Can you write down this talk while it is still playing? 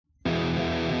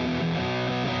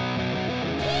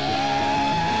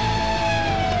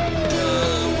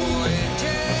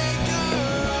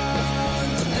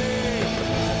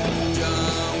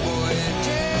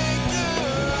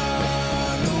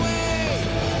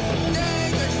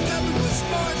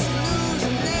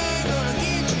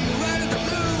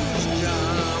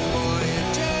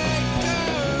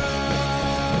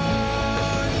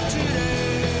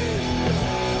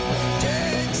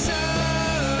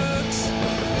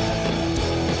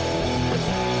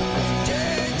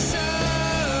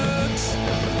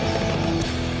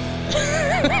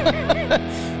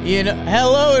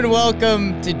Hello and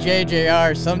welcome to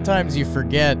JJR. Sometimes you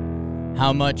forget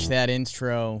how much that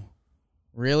intro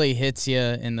really hits you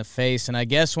in the face. And I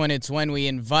guess when we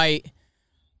invite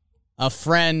a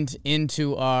friend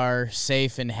into our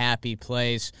safe and happy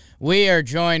place. We are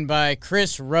joined by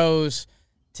Chris Rose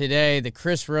today, the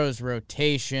Chris Rose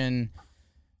rotation.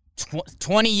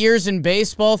 20 years in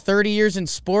baseball, 30 years in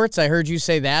sports. I heard you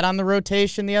say that on the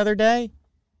rotation the other day.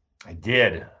 I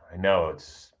did. I know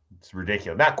it's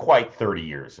ridiculous. Not quite 30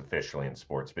 years officially in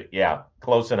sports, but yeah,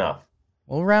 close enough.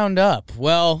 We'll round up.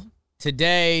 Well,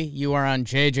 today you are on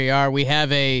JJR. We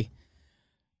have a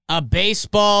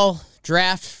baseball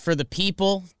draft for the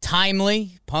people,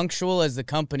 timely, punctual as the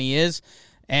company is,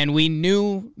 and we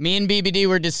knew, me and BBD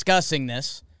were discussing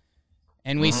this,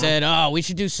 and we said, we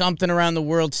should do something around the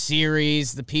World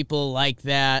Series. The people like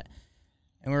that.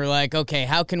 And we were like, okay,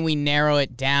 how can we narrow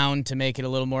it down to make it a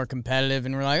little more competitive?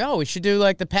 And we're like, we should do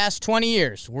like the past 20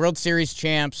 years, World Series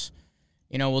champs.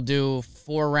 We'll do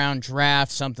 4-round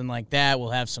draft, something like that. We'll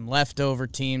have some leftover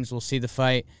teams. We'll see the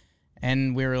fight.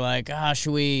 And we were like,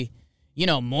 should we,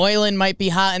 Moylan might be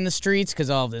hot in the streets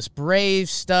because all this Brave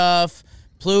stuff.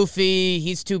 Plouffe,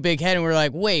 he's too big-headed. And we're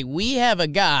like, wait, we have a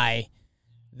guy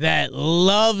that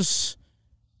loves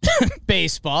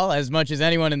baseball as much as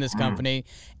anyone in this company.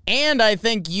 And I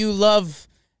think you love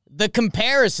the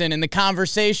comparison and the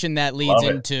conversation that leads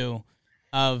into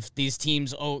of these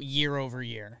teams year over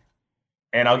year.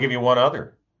 And I'll give you one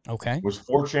other. Okay. Was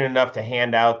fortunate enough to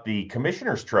hand out the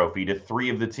Commissioner's Trophy to 3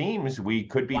 of the teams we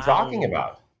could be talking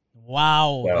about.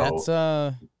 Wow.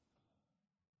 So,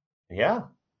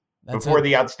 Before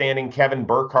the outstanding Kevin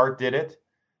Burkhardt did it.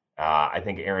 I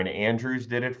think Aaron Andrews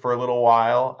did it for a little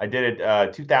while. I did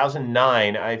it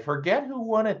 2009. I forget who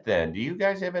won it then. Do you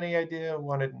guys have any idea who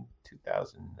won it in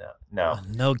 2000? No.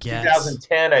 No guess.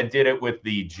 2010, I did it with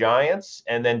the Giants,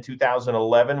 and then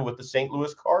 2011 with the St.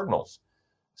 Louis Cardinals.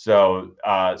 So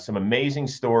some amazing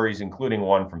stories, including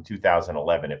one from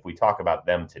 2011. If we talk about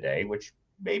them today, which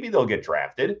maybe they'll get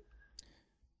drafted.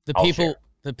 The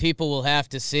people will have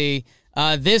to see.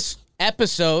 This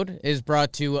episode is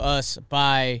brought to us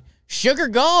by Sugar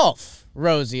Golf.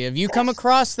 Rosie, have you come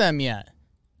across them yet?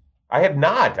 I have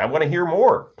not. I want to hear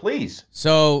more, please.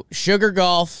 So Sugar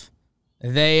Golf,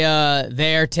 they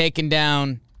are taking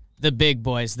down the big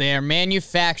boys. They are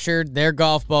manufactured, their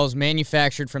golf balls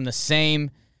manufactured from the same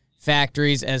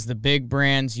factories as the big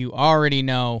brands you already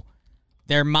know.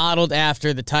 They're modeled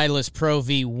after the Titleist Pro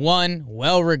V1,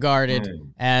 well regarded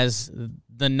as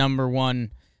the number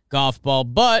one golf ball.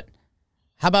 But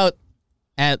how about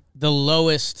at the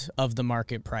lowest of the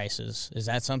market prices? Is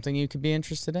that something you could be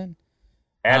interested in?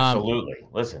 Absolutely.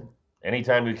 Listen,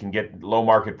 anytime we can get low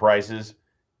market prices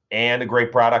and a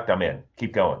great product, I'm in.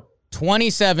 Keep going.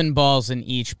 27 balls in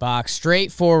each box,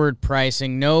 straightforward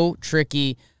pricing, no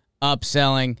tricky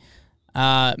upselling.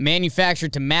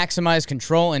 Manufactured to maximize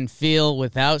control and feel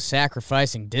without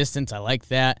sacrificing distance. I like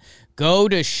that. Go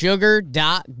to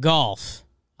sugar.golf.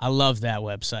 I love that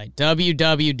website.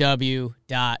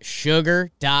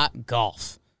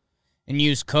 www.sugar.golf. And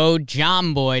use code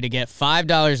JOHNBOY to get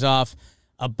 $5 off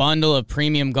a bundle of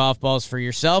premium golf balls for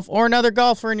yourself or another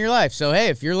golfer in your life. So, hey,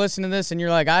 if you're listening to this and you're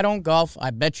like, I don't golf,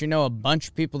 I bet you know a bunch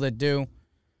of people that do.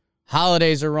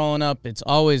 Holidays are rolling up. It's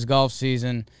always golf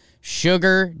season.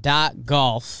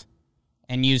 Sugar.golf.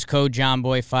 And use code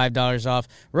JOHNBOY, $5 off.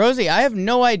 Rosie, I have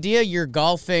no idea your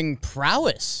golfing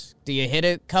prowess. Do you hit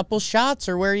a couple shots,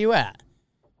 or where are you at?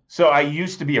 So I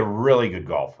used to be a really good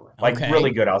golfer.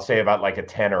 Really good. I'll say about like a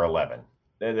 10 or 11.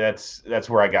 That's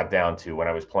where I got down to when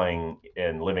I was playing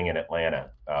and living in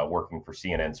Atlanta, working for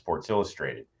CNN Sports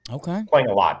Illustrated. Okay. Playing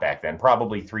a lot back then,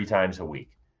 probably 3 times a week.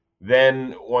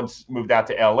 Then once moved out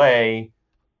to L.A.,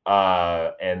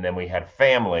 and then we had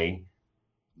family,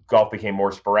 golf became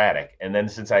more sporadic. And then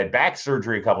since I had back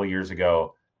surgery a couple of years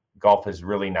ago, golf has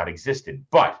really not existed.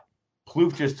 But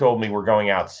Plouffe just told me we're going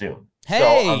out soon. Hey. So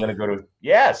I'm going to go to,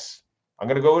 I'm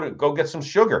going to go get some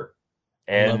sugar.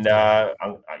 And I'm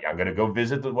going to go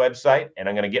visit the website, and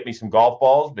I'm going to get me some golf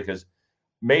balls because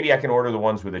maybe I can order the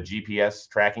ones with a GPS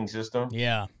tracking system.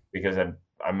 Yeah. Because I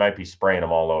might be spraying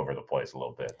them all over the place a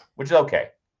little bit, which is okay.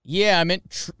 Yeah, I mean,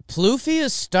 Plouffe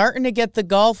is starting to get the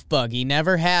golf bug. He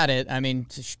never had it. I mean,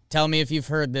 tell me if you've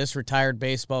heard this. Retired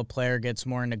baseball player gets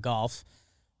more into golf.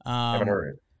 Haven't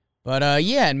heard it. But,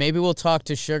 and maybe we'll talk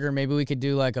to Sugar. Maybe we could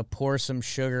do, like, a Pour Some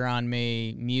Sugar on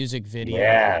Me music video.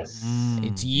 Yes.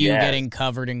 It's you getting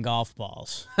covered in golf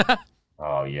balls.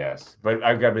 Oh, yes. But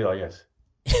I've got to be like, yes.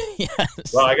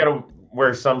 Yes. Well, I got to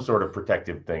wear some sort of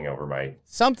protective thing over my...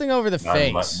 Something over the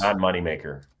face.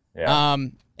 Non-moneymaker. Yeah.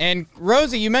 And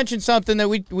Rosie, you mentioned something that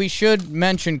we should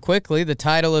mention quickly. The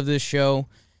title of this show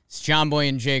is John Boy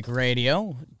and Jake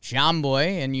Radio. John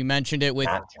Boy, and you mentioned it with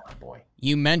Not John Boy.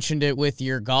 You mentioned it with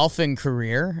your golfing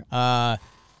career.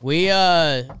 We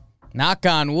knock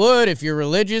on wood, if you're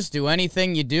religious, do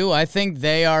anything you do. I think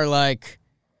they are like,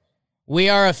 we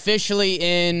are officially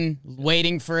in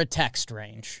waiting for a text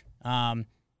range.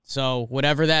 So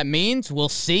whatever that means, we'll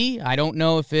see. I don't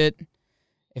know if it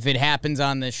happens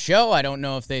on this show. I don't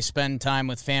know if they spend time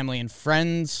with family and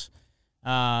friends.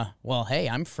 Well, hey,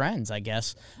 I'm friends, I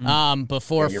guess.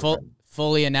 Before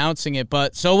fully announcing it,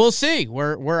 but so we'll see.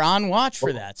 We're on watch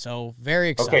for that. So very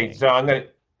exciting. Okay, so I'm gonna,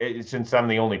 since I'm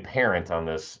the only parent on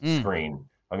this screen,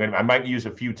 I might use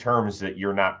a few terms that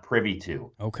you're not privy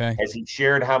to. Okay. Has he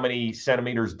shared how many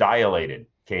centimeters dilated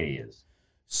Katie is?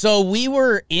 So we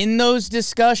were in those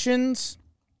discussions,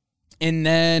 and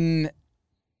then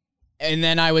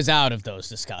I was out of those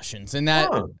discussions, and that,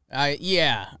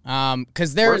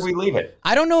 because there's. Where did we leave it?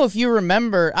 I don't know if you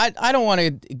remember. I don't want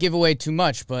to give away too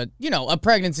much, but a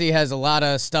pregnancy has a lot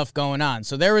of stuff going on.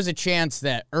 So there was a chance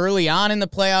that early on in the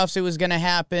playoffs it was going to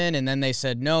happen, and then they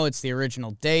said no, it's the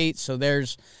original date. So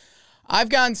I've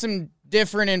gotten some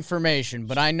different information,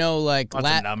 but I know lots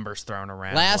of numbers thrown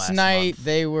around. Last night month.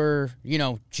 they were,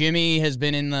 Jimmy has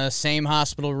been in the same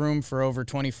hospital room for over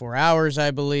 24 hours,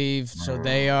 I believe. So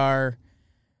they are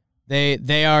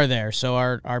there. So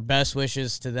our best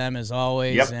wishes to them as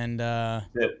always. Yep. And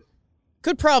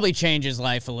could probably change his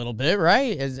life a little bit,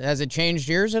 right? Has it changed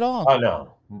yours at all? Oh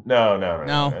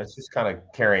no. It's just kind of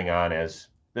carrying on as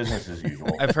business as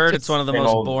usual. I've heard it's one of the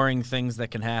most boring things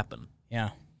that can happen.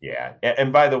 Yeah. Yeah.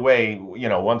 And by the way,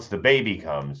 once the baby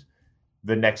comes,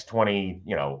 the next 20,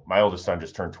 my oldest son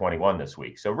just turned 21 this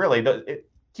week. So really, it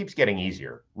keeps getting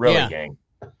easier. Really, gang.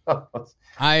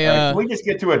 Can we just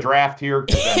get to a draft here?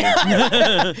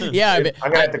 I'm going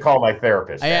to have to call my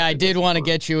therapist. I did want to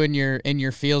get you in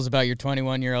your feels about your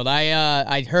 21-year-old.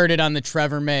 I heard it on the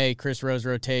Trevor May, Chris Rose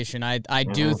rotation. I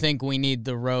do think we need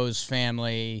the Rose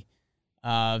family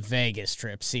Vegas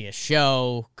trip, see a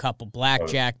show, couple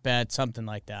blackjack bets, something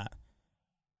like that.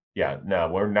 Yeah, no,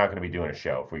 we're not going to be doing a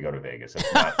show if we go to Vegas.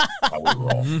 That's not how we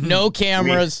roll. No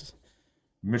cameras.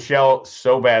 Michelle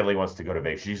so badly wants to go to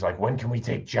Vegas. She's like, when can we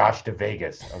take Josh to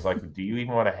Vegas? I was like, do you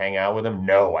even want to hang out with him?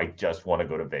 No, I just want to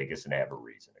go to Vegas and have a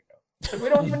reason to go. We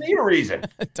don't even need a reason.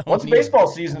 Once baseball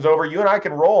season's over, you and I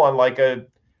can roll on like a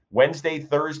Wednesday,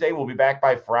 Thursday. We'll be back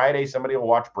by Friday. Somebody will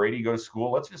watch Brady go to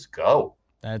school. Let's just go.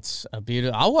 That's a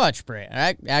beautiful. I'll watch Brady.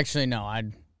 Actually, no.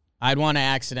 I'd want to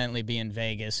accidentally be in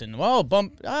Vegas and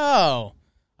I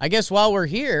guess while we're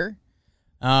here,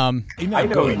 I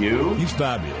know you. He's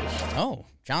fabulous. Oh,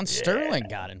 John Sterling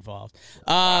got involved.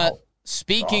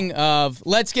 Speaking of,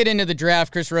 let's get into the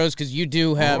draft, Chris Rose, because you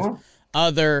do have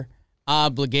other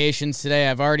obligations today.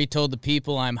 I've already told the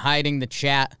people I'm hiding the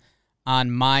chat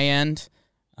on my end.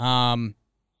 Why?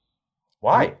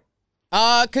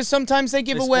 Because sometimes they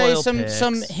give away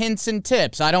some hints and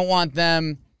tips. I don't want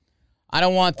the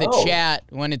chat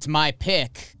when it's my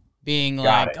pick being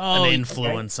an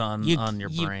influence on your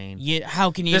brain.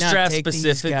 How can you this not draft take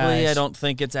specifically? These guys? I don't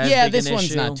think it's as big an this issue.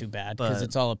 One's not too bad because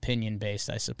it's all opinion based,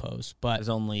 I suppose. But there's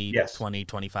only 20,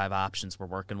 25 options we're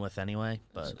working with anyway.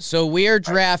 But so we are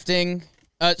drafting.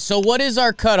 So what is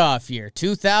our cutoff year?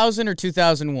 2000 or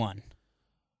 2001?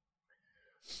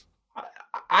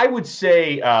 I would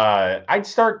say I'd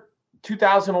start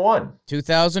 2001.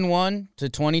 2001 to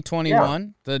 2021. Yeah.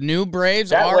 The new Braves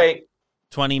that are way,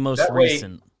 20 most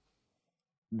recent.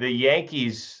 The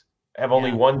Yankees have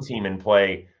only one team in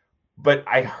play, but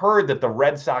I heard that the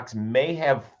Red Sox may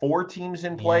have 4 teams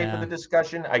in play for the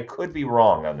discussion. I could be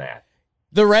wrong on that.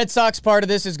 The Red Sox part of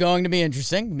this is going to be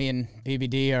interesting. Me and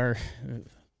BBD are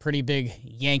pretty big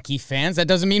Yankee fans. That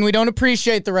doesn't mean we don't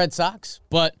appreciate the Red Sox,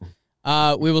 but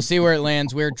we will see where it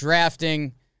lands. We're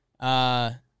drafting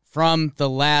from the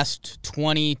last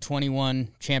 2021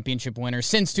 championship winner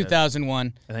since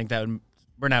 2001. I think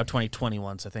we're now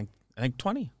 2021, so I think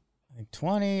 20. I think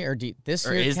 20 or this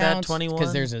or year is counts that 21?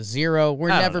 because there's a 0. We've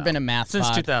never been a math since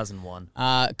pod. 2001.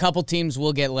 A couple teams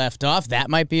will get left off. That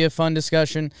might be a fun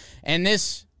discussion. And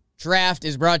this draft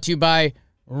is brought to you by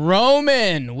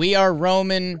Roman. We are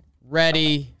Roman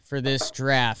ready for this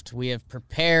draft. We have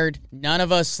prepared. None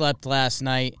of us slept last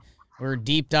night. We're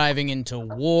deep diving into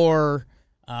war,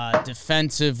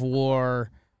 defensive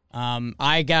war.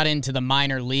 I got into the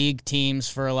minor league teams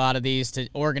for a lot of these to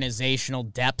organizational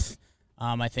depth.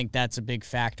 I think that's a big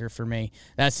factor for me.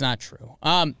 That's not true.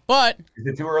 But is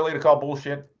it too early to call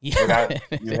bullshit without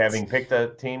you having picked a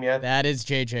team yet? That is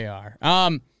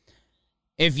JJR.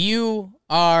 if you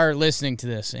are listening to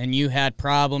this and you had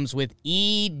problems with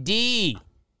ED,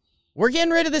 we're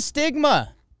getting rid of the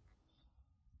stigma.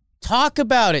 Talk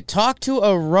about it. Talk to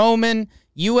a Roman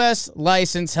U.S.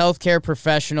 licensed healthcare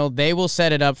professional. They will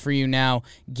set it up for you now.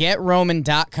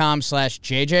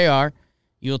 GetRoman.com/JJR.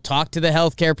 You'll talk to the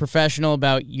healthcare professional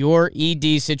about your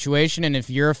ED situation, and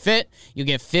if you're a fit, you'll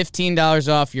get $15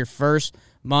 off your first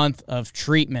month of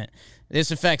treatment. This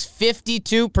affects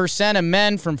 52% of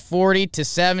men from 40 to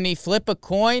 70. Flip a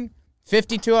coin,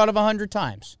 52 out of 100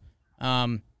 times.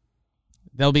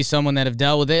 There'll be someone that have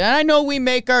dealt with it. And I know we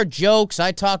make our jokes.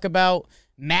 I talk about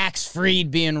Max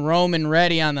Fried being Roman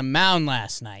ready on the mound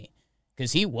last night,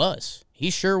 because he was. He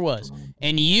sure was.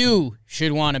 And you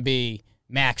should want to be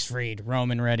Max Fried,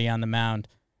 Roman ready on the mound,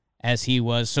 as he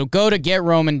was. So go to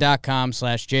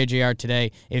GetRoman.com/JJR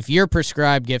today. If you're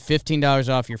prescribed, get $15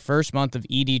 off your first month of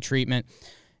ED treatment.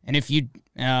 And if you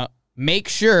make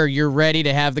sure you're ready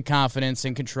to have the confidence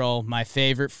and control, my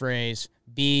favorite phrase,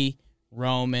 be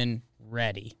Roman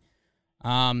ready.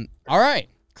 All right,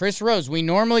 Chris Rose, we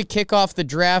normally kick off the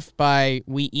draft by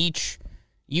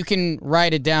you can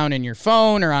write it down in your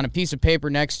phone or on a piece of paper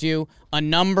next to you, a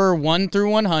number 1 through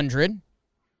 100.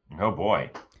 Oh, boy.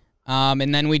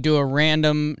 And then we do a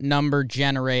random number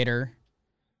generator,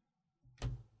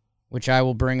 which I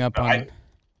will bring up on.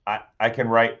 I can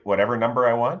write whatever number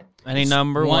I want? Any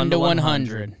number, 1 to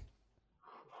 100.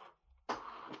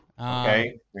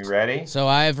 Okay, we ready? So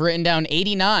I have written down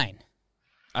 89.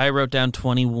 I wrote down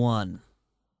 21.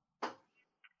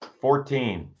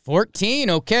 14. 14,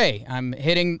 okay. I'm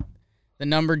hitting the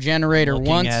number generator Looking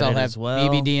once. at I'll it have as well.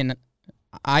 BBD and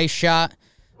I shot.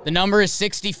 The number is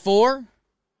 64.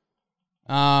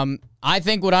 I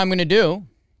think what I'm going to do,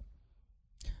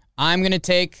 I'm going to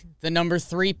take the number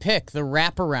 3 pick, the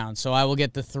wraparound. So I will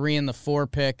get the 3 and the 4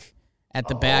 pick at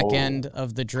the back end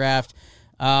of the draft.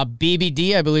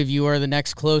 BBD, I believe you are the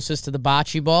next closest to the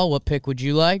bocce ball. What pick would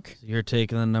you like? So you're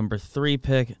taking the number 3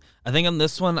 pick. I think on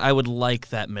this one, I would like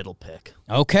that middle pick.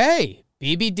 Okay.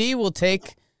 BBD will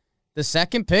take the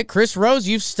second pick. Chris Rose,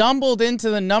 you've stumbled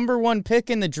into the number 1 pick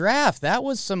in the draft. That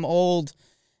was some old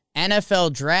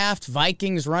NFL draft,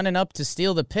 Vikings running up to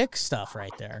steal the pick stuff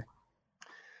right there.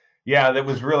 Yeah, that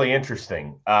was really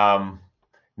interesting. Now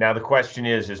the question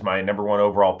is my number 1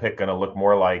 overall pick going to look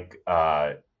more like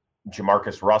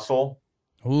Jamarcus Russell,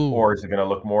 or is it going to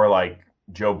look more like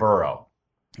Joe Burrow?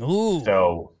 Ooh.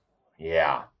 So,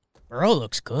 yeah. Burrow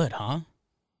looks good, huh?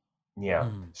 Yeah.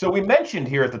 So we mentioned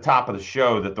here at the top of the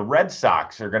show that the Red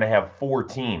Sox are going to have 4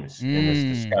 teams in this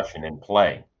discussion in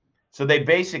play. So they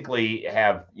basically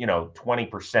have,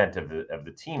 20% of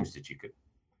the teams that you could.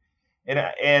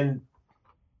 And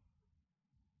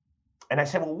I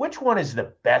said, well, which one is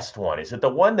the best one? Is it the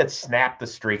one that snapped the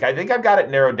streak? I think I've got it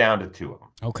narrowed down to 2 of them.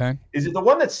 Okay. Is it the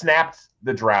one that snapped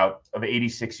the drought of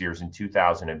 86 years in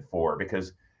 2004?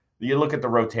 Because you look at the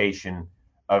rotation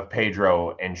of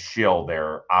Pedro and Schill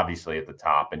there, obviously at the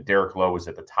top, and Derek Lowe was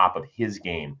at the top of his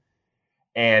game.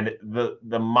 And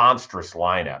the monstrous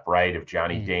lineup, right, of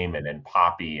Johnny Damon and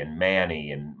Poppy and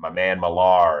Manny and my man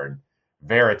Millar and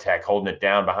Varitek holding it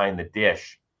down behind the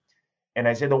dish. And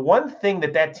I said the one thing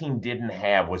that team didn't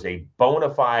have was a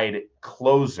bona fide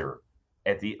closer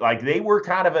they were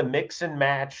kind of a mix and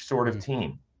match sort of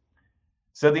team.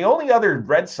 So the only other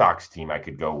Red Sox team I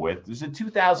could go with was the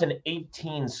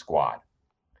 2018 squad,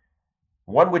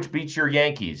 one which beats your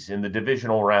Yankees in the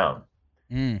divisional round.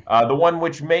 The one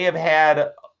which may have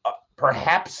had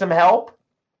perhaps some help.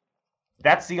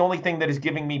 That's the only thing that is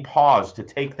giving me pause to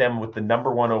take them with the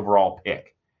number 1 overall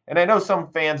pick. And I know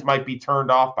some fans might be turned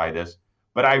off by this,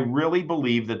 but I really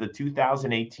believe that the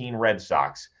 2018 Red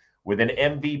Sox, with an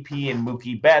MVP in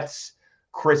Mookie Betts,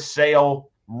 Chris Sale,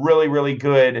 really, really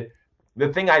good.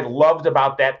 The thing I loved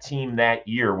about that team that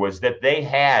year was that they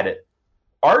had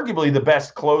arguably the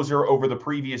best closer over the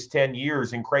previous 10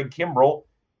 years in Craig Kimbrell.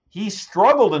 He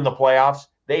struggled in the playoffs.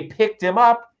 They picked him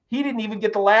up. He didn't even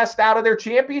get the last out of their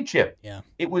championship. Yeah.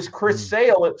 It was Chris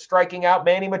Sale striking out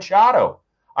Manny Machado.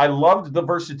 I loved the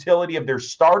versatility of their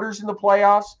starters in the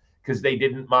playoffs because they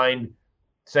didn't mind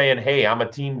saying, hey, I'm a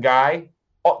team guy.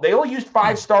 They only used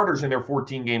 5 starters in their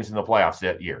 14 games in the playoffs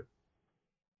that year.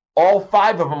 All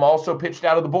 5 of them also pitched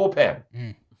out of the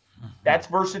bullpen. That's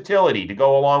versatility to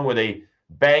go along with a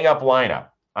bang-up lineup.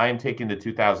 I am taking the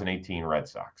 2018 Red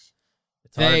Sox.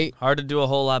 It's hard to do a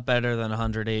whole lot better than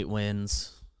 108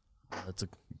 wins. That's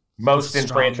most in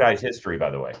franchise history, by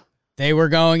the way. They were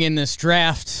going in this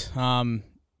draft.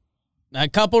 A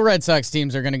couple Red Sox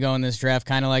teams are going to go in this draft,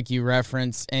 kind of like you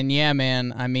referenced. And yeah,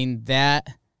 man, I mean, that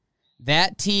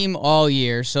team all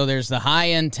year, so there's the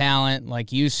high-end talent,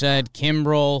 like you said,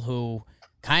 Kimbrell, who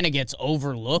kind of gets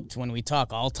overlooked when we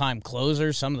talk all-time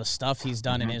closers, some of the stuff he's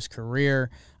done in his career,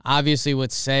 obviously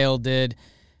what Sale did.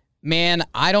 Man,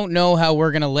 I don't know how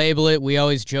we're going to label it. We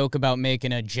always joke about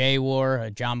making a J war, a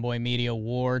John Boy Media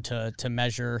war to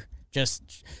measure,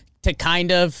 just to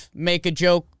kind of make a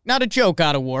joke, not a joke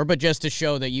out of war, but just to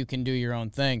show that you can do your own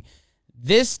thing.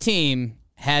 This team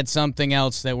had something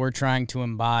else that we're trying to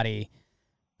embody.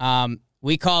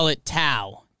 We call it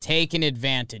TAO, taken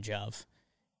advantage of.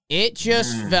 It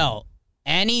just felt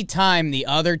anytime the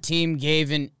other team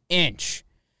gave an inch,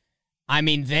 I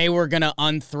mean, they were going to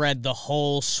unthread the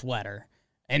whole sweater.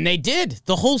 And they did.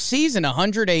 The whole season,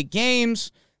 108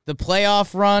 games, the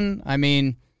playoff run. I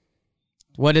mean,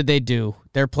 what did they do?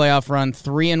 Their playoff run,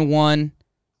 3-1,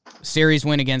 series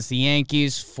win against the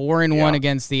Yankees, 4-1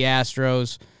 against the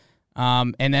Astros,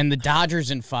 and then the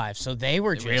Dodgers in 5. So they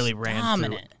were just really ran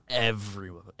dominant.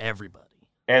 Through everybody.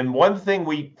 And one thing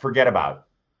we forget about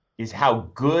is how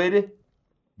good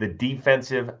the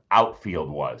defensive outfield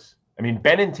was. I mean,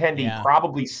 Benintendi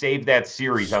probably saved that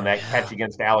series on that catch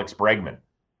against Alex Bregman.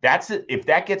 That's it. If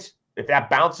that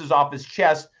bounces off his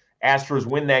chest, Astros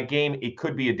win that game, it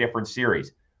could be a different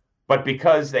series. But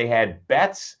because they had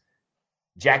Betts,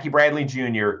 Jackie Bradley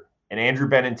Jr., and Andrew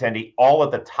Benintendi all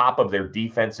at the top of their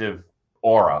defensive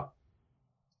aura,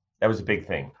 that was a big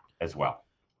thing as well.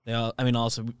 Yeah, I mean,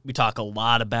 also, we talk a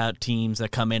lot about teams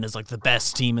that come in as like the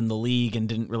best team in the league and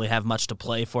didn't really have much to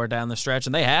play for down the stretch,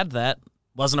 and they had that.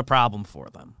 Wasn't a problem for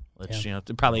them, which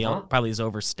it probably is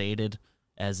overstated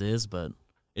as is, but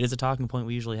it is a talking point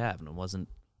we usually have, and it wasn't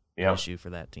an issue for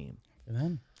that team.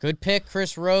 Good pick,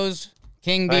 Chris Rose,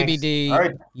 King Thanks. BBD. All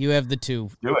right. You have the two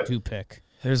pick.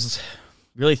 There's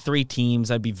really 3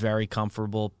 teams I'd be very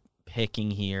comfortable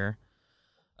picking here.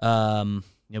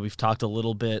 We've talked a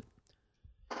little bit.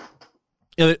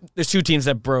 There's 2 teams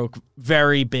that broke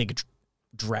very big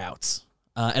droughts,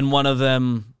 and one of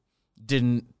them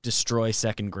didn't destroy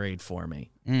second grade for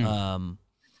me.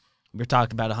 We're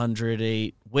talking about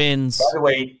 108 wins. By the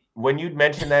way, when you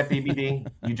mentioned that, BBD,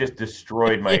 you just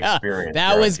destroyed my experience.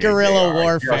 That was guerrilla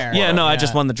warfare. I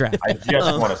just won the draft. I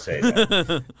just want to say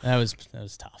that. That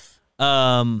was tough. We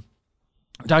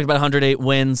talked about 108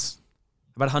 wins,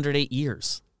 about 108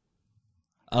 years.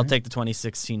 I'll take the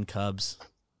 2016 Cubs.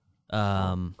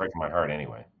 Breaking my heart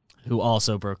anyway. Who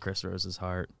also broke Chris Rose's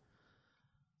heart.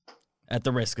 At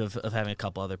the risk of having a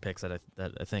couple other picks that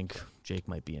I think Jake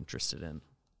might be interested in.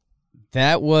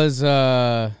 That was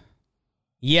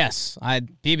yes,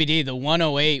 BBD, the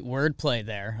 108 wordplay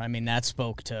there. I mean, that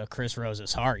spoke to Chris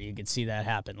Rose's heart. You could see that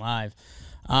happen live.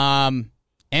 An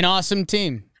awesome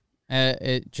team.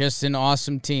 Just an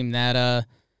awesome team.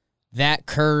 That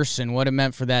curse and what it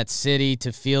meant for that city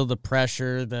to feel the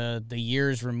pressure, the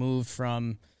years removed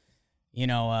from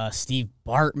Steve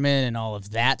Bartman and all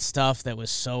of that stuff that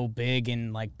was so big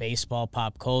in like baseball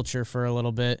pop culture for a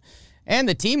little bit. And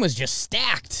the team was just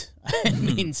stacked. I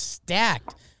mean,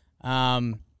 stacked.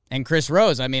 And Chris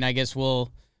Rose, I mean, I guess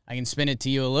I can spin it to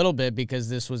you a little bit because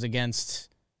this was against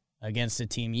a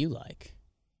team you like.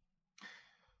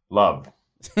 Love.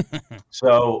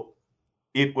 So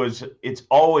it's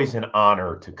always an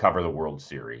honor to cover the World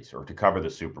Series or to cover the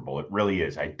Super Bowl. It really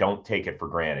is. I don't take it for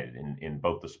granted in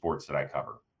both the sports that I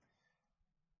cover.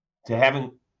 To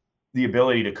having the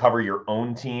ability to cover your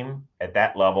own team at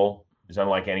that level is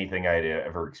unlike anything I'd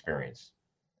ever experienced.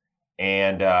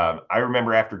 And I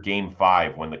remember after Game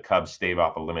 5, when the Cubs staved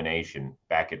off elimination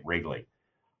back at Wrigley,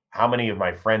 how many of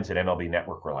my friends at MLB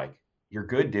Network were like, "You're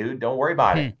good, dude. Don't worry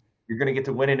about it. You're going to get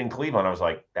to win it in Cleveland." I was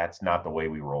like, that's not the way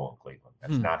we roll in Cleveland.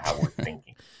 That's not how we're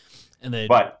thinking.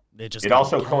 But it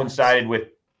also coincided with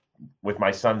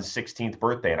my son's 16th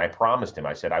birthday, and I promised him,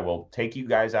 I said, I will take you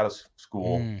guys out of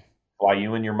school, fly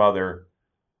you and your mother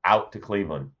out to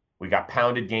Cleveland. We got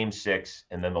pounded Game 6,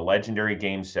 and then the legendary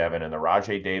Game 7, and the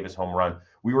Rajay Davis home run.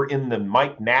 We were in the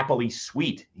Mike Napoli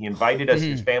suite. He invited us,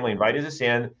 his family invited us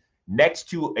in, next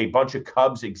to a bunch of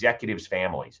Cubs executives'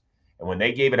 families. And when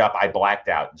they gave it up, I blacked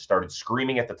out and started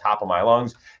screaming at the top of my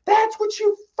lungs, "That's what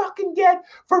you fucking get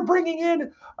for bringing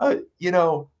in, I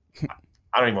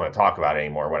don't even want to talk about it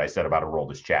anymore, what I said about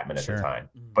Aroldis Chapman at the time.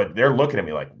 But they're looking at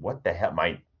me like, what the hell?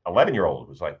 My 11-year-old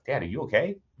was like, "Dad, are you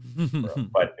okay?"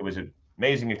 But it was an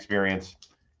amazing experience.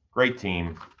 Great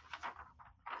team.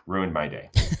 Ruined my day.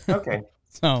 Okay.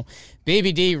 So,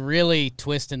 Baby D really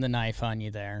twisting the knife on you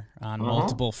there on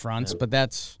multiple fronts, but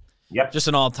that's just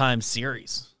an all-time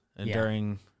series. And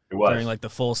during like the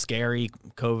full scary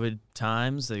COVID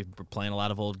times, they were playing a lot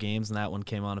of old games, and that one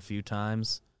came on a few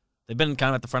times. They've been kind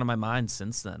of at the front of my mind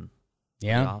since then.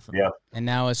 Yeah. And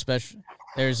now especially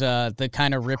there's the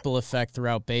kind of ripple effect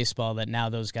throughout baseball that now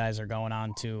those guys are going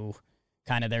on to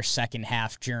kind of their second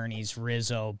half journeys.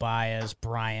 Rizzo, Baez,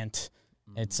 Bryant.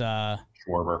 It's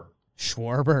Schwarber.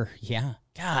 Yeah.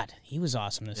 God, he was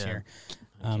awesome this year.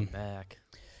 Back.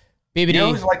 BBD. You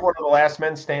know who's like one of the last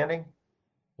men standing?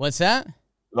 What's that?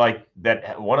 Like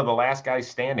that, one of the last guys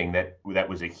standing that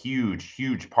was a huge,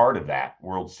 huge part of that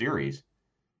World Series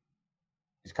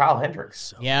is Kyle Hendricks.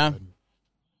 So Yeah. good.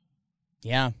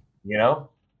 Yeah. You know,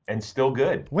 and still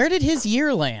good. Where did his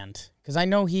year land? Because I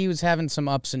know he was having some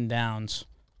ups and downs.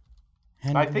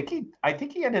 I think he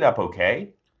ended up okay.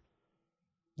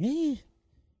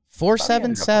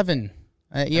 4.77.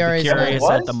 ERA is Curious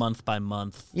was? at the month by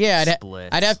month. Yeah,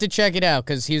 split. I'd have to check it out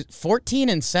because he's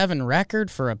 14-7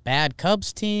 record for a bad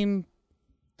Cubs team.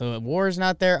 The WAR's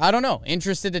not there. I don't know.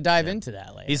 Interested to dive into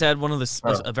that later. He's had one of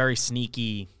a very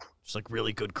sneaky, just like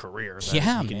really good career. That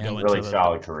Yeah, he can man. go Really into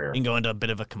solid career. You can go into a bit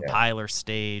of a compiler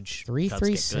stage. Cubs get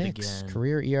good 3.36 again.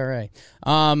 career ERA.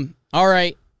 All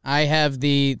right, I have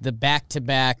the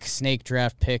back-to-back snake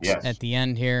draft picks at the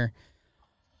end here.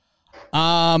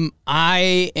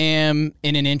 I am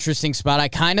in an interesting spot. I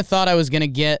kind of thought I was going to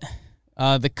get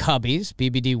the Cubbies.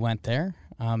 BBD went there,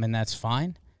 and that's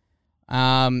fine.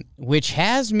 Which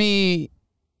has me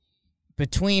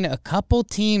between a couple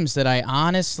teams that I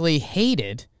honestly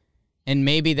hated, and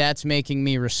maybe that's making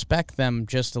me respect them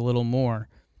just a little more.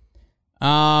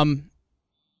 I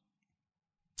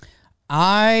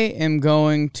am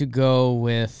going to go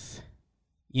with,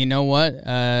 you know what,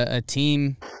 a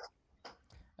team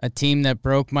that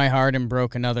broke my heart and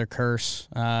broke another curse.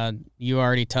 You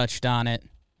already touched on it.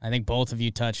 I think both of you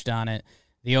touched on it.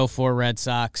 The 04 Red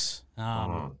Sox.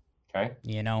 Okay.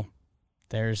 You know,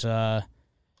 there's the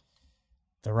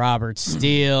Robert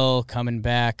Steele coming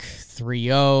back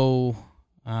 3-0.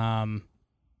 So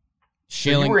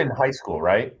Schilling. you were in high school,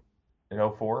 right? In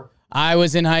 04? I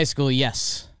was in high school,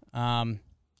 yes. And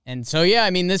so, yeah,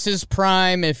 I mean, this is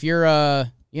prime if you're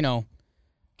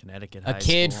Connecticut a high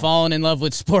kid school. falling in love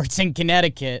with sports in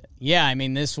Connecticut. Yeah, I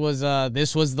mean, this was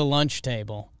the lunch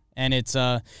table. And it's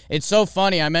so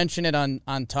funny. I mentioned it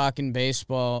on Talking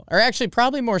Baseball, or actually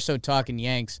probably more so Talking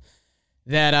Yanks,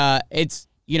 that it's,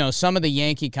 some of the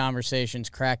Yankee conversations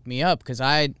cracked me up because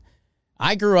I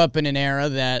grew up in an era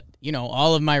that,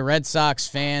 all of my Red Sox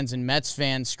fans and Mets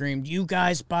fans screamed, "You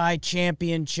guys buy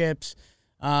championships,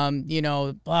 blah,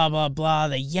 blah, blah,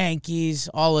 the Yankees,"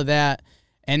 all of that.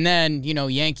 And then,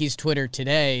 Yankees Twitter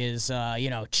today is,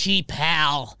 cheap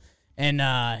Hal. And,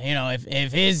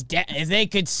 if they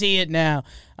could see it now,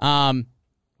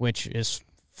 which is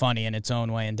funny in its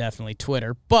own way and definitely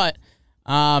Twitter. But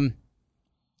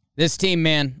this team,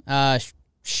 man,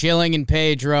 Schilling and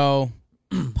Pedro,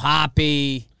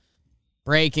 Poppy,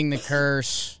 breaking the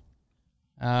curse.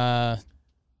 Yeah.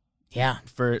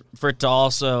 For it to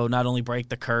also not only break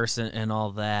the curse and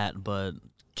all that, but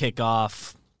kick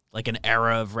off like an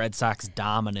era of Red Sox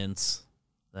dominance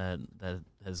that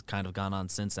has kind of gone on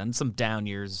since then. Some down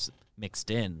years mixed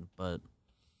in, but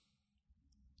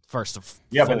first of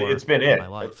but it's been it. my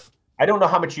life. I don't know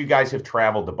how much you guys have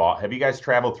traveled to Boston. Have you guys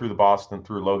traveled through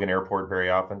through Logan Airport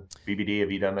very often? BBD, have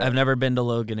you done that? I've never been to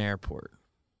Logan Airport.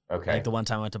 Okay. Like the one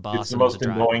time I went to Boston. It's the was most a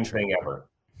driving annoying trip. thing ever.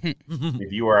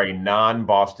 If you are a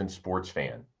non-Boston sports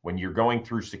fan, when you're going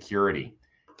through security,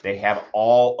 they have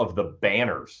all of the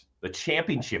banners, the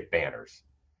championship banners.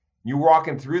 You're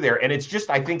walking through there, and it's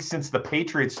just, I think, since the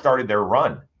Patriots started their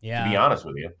run, to be honest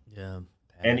with you. Yeah.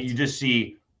 And you just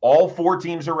see all four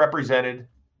teams are represented.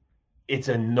 It's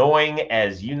annoying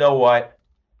as you know what,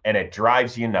 and it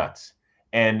drives you nuts.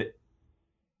 And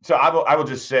so I will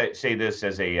just say this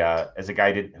as a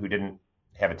guy who didn't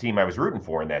have a team I was rooting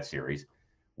for in that series.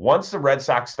 Once the Red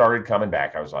Sox started coming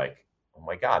back, I was like, oh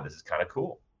my God, this is kind of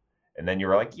cool. And then you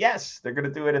were like, yes, they're going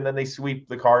to do it. And then they sweep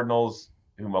the Cardinals,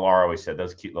 who Millar always said,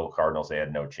 those cute little Cardinals, they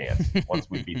had no chance. Once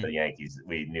we beat the Yankees,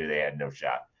 we knew they had no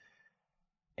shot.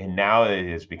 And now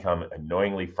it has become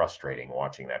annoyingly frustrating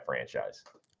watching that franchise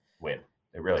win.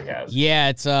 It really has. Yeah,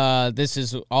 it's this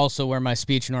is also where my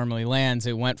speech normally lands.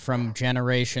 It went from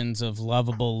generations of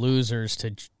lovable losers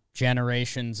to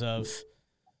generations of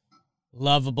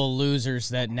lovable losers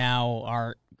that now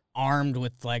are armed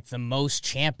with like the most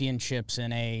championships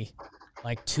in a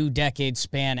 2-decade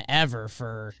span ever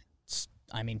for,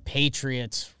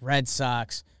 Patriots, Red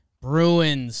Sox,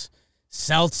 Bruins,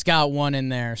 Celts got one in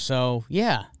there. So,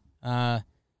 yeah,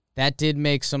 that did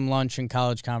make some lunch and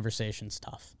college conversations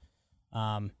tough.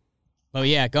 But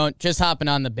yeah, just hopping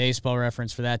on the baseball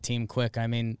reference for that team quick.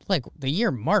 The year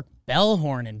Mark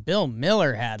Bellhorn and Bill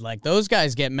Miller had, those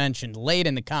guys get mentioned late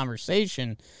in the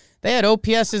conversation. They had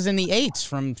OPSs in the 8s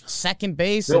from second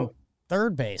base and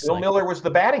third base. Bill Miller was the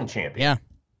batting champion.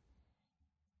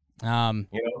 Yeah.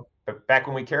 back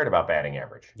when we cared about batting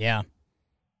average. Yeah.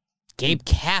 Gabe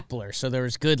Kapler, so there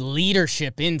was good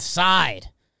leadership inside.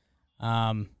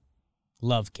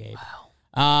 Love Gabe.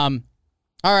 Wow.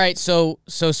 All right, so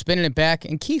spinning it back,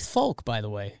 and Keith Folk, by the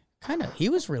way, he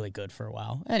was really good for a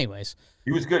while. Anyways.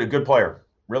 He was good, a good player.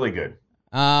 Really good.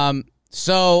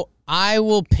 So I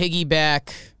will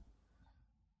piggyback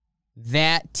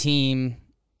that team.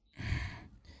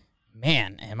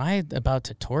 Man, am I about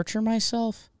to torture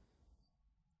myself?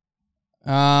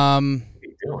 What are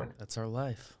you doing? That's our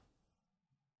life.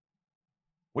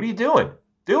 What are you doing?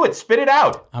 Do it. Spit it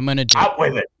out. I'm going to do out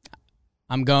with it.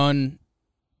 I'm going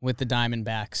with the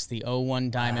Diamondbacks, the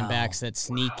 0-1 Diamondbacks that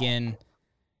sneak in.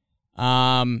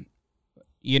 The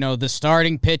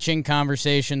starting pitching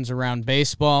conversations around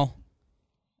baseball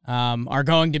are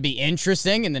going to be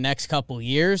interesting in the next couple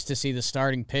years to see the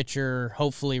starting pitcher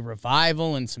hopefully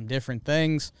revival and some different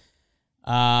things.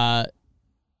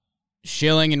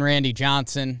 Schilling and Randy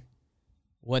Johnson,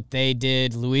 what they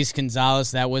did. Luis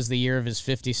Gonzalez, that was the year of his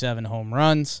 57 home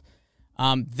runs.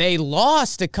 They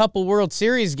lost a couple World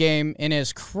Series game in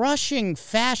as crushing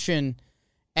fashion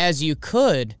as you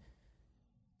could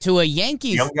to a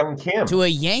Yankees Young Kim. to a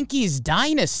Yankees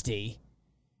dynasty,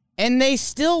 and they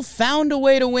still found a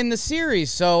way to win the series.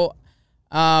 So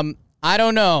I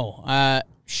don't know.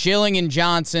 Schilling and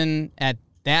Johnson at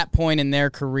that point in their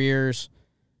careers,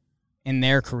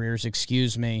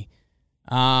 excuse me.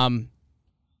 I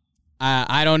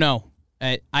don't know.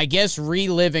 I guess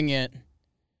reliving it,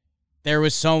 there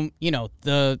was some,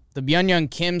 the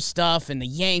Byung-Hyun Kim stuff and the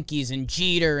Yankees and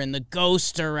Jeter and the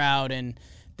ghoster out, and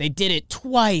they did it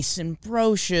twice in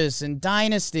Brocious and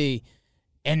Dynasty,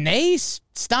 and they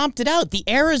stomped it out. The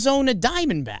Arizona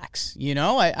Diamondbacks,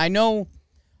 I know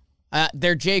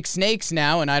they're Jake Snakes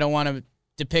now, and I don't want to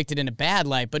depict it in a bad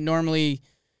light, but normally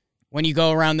when you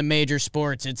go around the major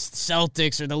sports, it's the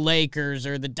Celtics or the Lakers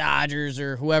or the Dodgers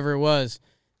or whoever it was.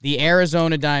 The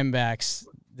Arizona Diamondbacks,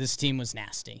 this team was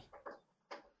nasty.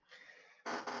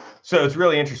 So it's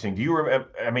really interesting. Do you remember?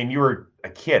 I mean, you were a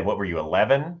kid. What were you,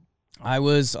 11? I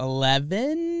was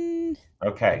 11.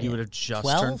 Okay. You would have just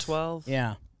 12? turned 12?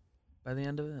 Yeah. By the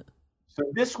end of it? So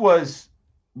this was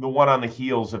the one on the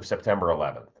heels of September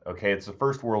 11th. Okay. It's the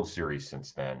first World Series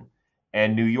since then.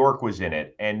 And New York was in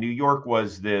it. And New York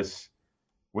was this,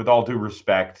 with all due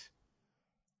respect,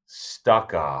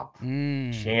 stuck-up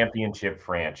championship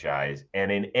franchise.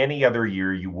 And in any other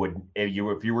year, you would,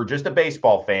 if you were just a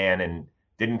baseball fan and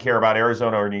didn't care about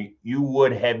Arizona, or you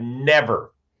would have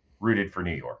never rooted for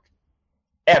New York.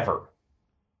 Ever.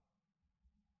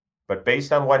 But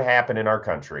based on what happened in our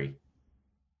country,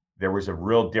 there was a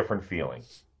real different feeling.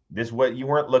 You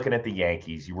weren't looking at the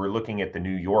Yankees, you were looking at the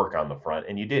New York on the front,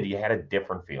 and you had a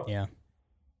different feeling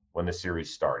when the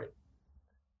series started.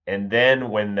 And then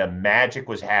when the magic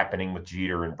was happening with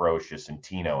Jeter and Brocious and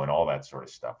Tino and all that sort of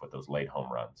stuff with those late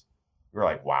home runs, we were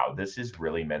like, wow, this is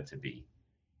really meant to be.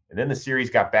 And then the series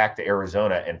got back to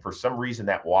Arizona, and for some reason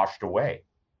that washed away.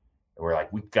 And we're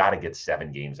like, we've got to get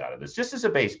 7 games out of this, just as a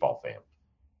baseball fan.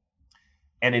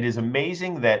 And it is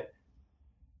amazing that,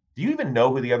 do you even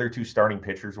know who the other 2 starting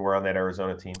pitchers were on that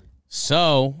Arizona team?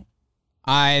 So,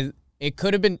 it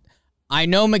could have been, I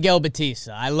know Miguel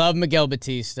Batista. I love Miguel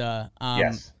Batista.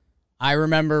 Yes. I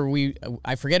remember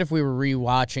I forget if we were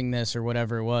rewatching this or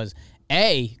whatever it was.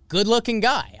 Good-looking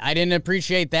guy. I didn't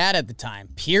appreciate that at the time.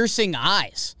 Piercing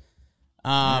eyes.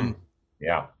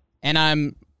 Yeah. And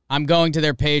I'm going to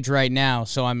their page right now,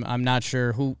 so I'm not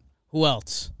sure who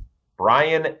else.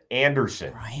 Brian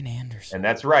Anderson. And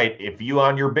that's right. If you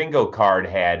on your bingo card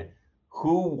had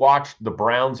who watched the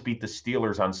Browns beat the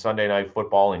Steelers on Sunday Night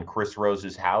Football in Chris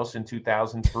Rose's house in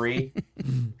 2003, if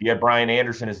you had Brian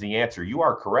Anderson as the answer, you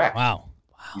are correct. Wow.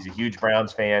 He's a huge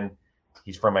Browns fan.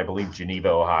 He's from, I believe, Geneva,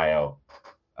 Ohio.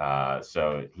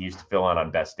 So he used to fill in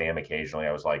on Best Damn occasionally.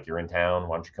 I was like, you're in town.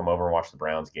 Why don't you come over and watch the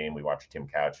Browns game? We watched Tim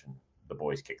Couch and the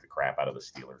boys kick the crap out of the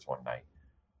Steelers one night.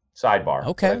 Sidebar.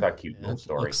 Okay. I thought cute little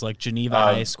story. Looks like Geneva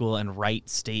High School and Wright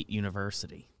State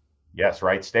University. Yes,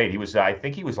 Wright State. He was, I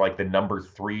think he was like the number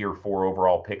 3 or 4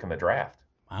 overall pick in the draft.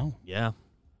 Wow. Yeah.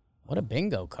 What a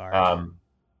bingo card.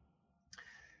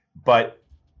 But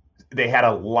they had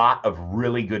a lot of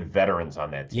really good veterans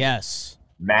on that team. Yes.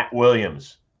 Matt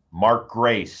Williams, Mark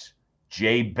Grace,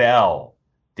 Jay Bell,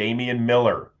 Damian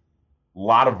Miller. A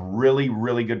lot of really,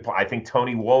 really good. I think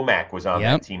Tony Womack was on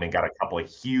that team and got a couple of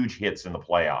huge hits in the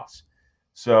playoffs.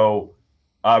 So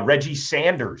Reggie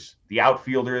Sanders, the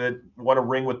outfielder that won a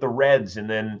ring with the Reds, and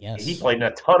then he played in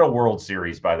a ton of World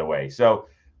Series, by the way. So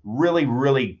really,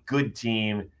 really good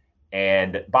team.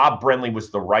 And Bob Brenly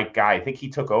was the right guy. I think he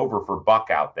took over for Buck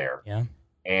out there. Yeah.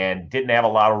 And didn't have a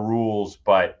lot of rules,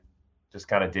 but just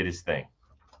kind of did his thing.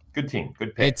 Good team,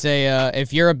 good pick. It's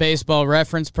if you're a baseball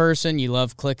reference person, you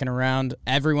love clicking around.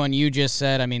 Everyone you just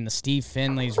said, I mean, the Steve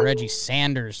Finleys, Reggie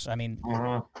Sanders, I mean,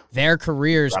 their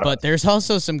careers. But there's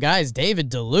also some guys,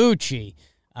 David DeLucci.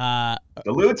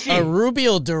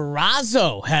 Rubio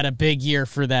Durazo had a big year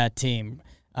for that team.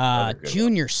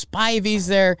 Junior Spivey's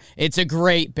there. It's a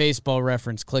great baseball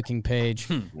reference clicking page.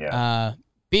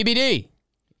 BBD,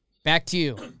 back to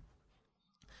you.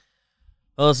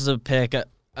 Well, this is a pick.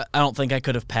 I don't think I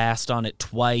could have passed on it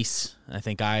twice. I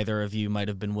think either of you might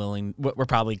have been willing. We're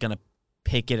probably going to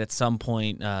pick it at some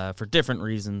point for different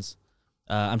reasons.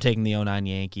 I'm taking the 09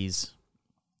 Yankees.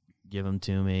 Give them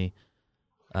to me.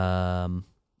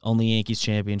 Only Yankees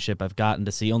championship I've gotten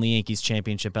to see. Only Yankees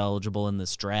championship eligible in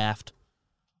this draft,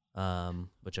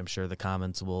 which I'm sure the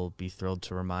comments will be thrilled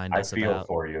to remind us about. I feel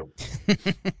for you.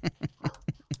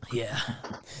 Yeah.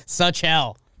 Such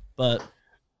hell. But,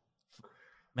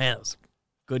 man, it was a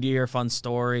good year, fun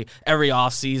story. Every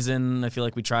offseason, I feel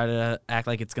like we try to act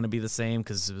like it's going to be the same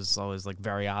because it was always like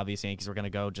very obvious Yankees were going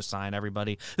to go just sign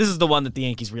everybody. This is the one that the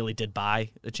Yankees really did buy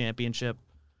a championship.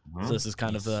 So this is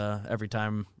kind of the every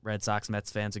time Red Sox,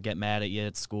 Mets fans would get mad at you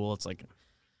at school, it's like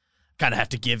kind of have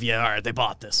to give you, all right, they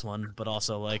bought this one, but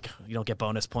also like you don't get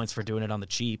bonus points for doing it on the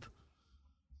cheap.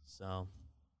 So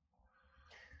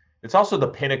it's also the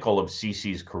pinnacle of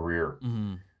CeCe's career,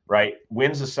 right?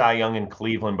 Wins the Cy Young in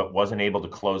Cleveland, but wasn't able to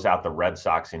close out the Red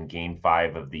Sox in Game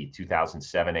 5 of the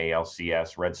 2007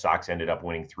 ALCS. Red Sox ended up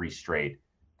winning 3 straight,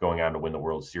 going on to win the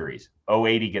World Series.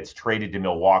 08, he gets traded to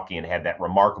Milwaukee and had that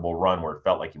remarkable run where it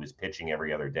felt like he was pitching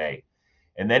every other day.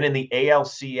 And then in the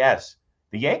ALCS,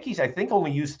 the Yankees, I think,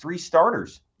 only used 3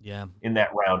 starters in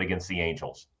that round against the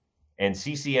Angels. And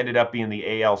CeCe ended up being the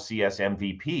ALCS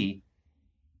MVP,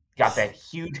 got that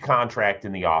huge contract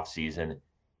in the offseason,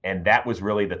 and that was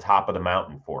really the top of the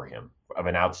mountain for him of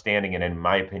an outstanding and, in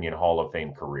my opinion, Hall of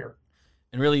Fame career.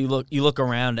 And really, you look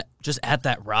around just at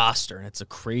that roster, and it's a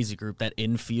crazy group. That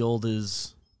infield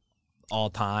is all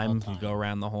time. You go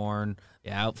around the horn.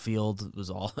 The outfield is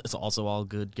also all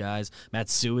good guys.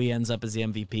 Matsui ends up as the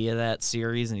MVP of that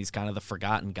series, and he's kind of the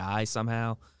forgotten guy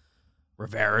somehow.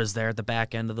 Rivera's there at the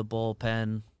back end of the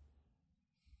bullpen.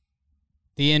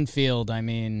 The infield, I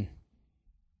mean,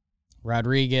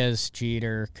 Rodriguez,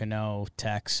 Jeter, Cano,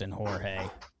 Tex, and Jorge.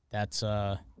 That's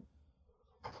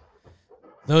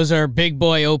those are big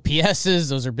boy OPSs.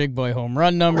 Those are big boy home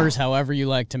run numbers. However you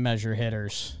like to measure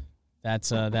hitters,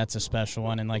 that's a special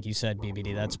one. And like you said,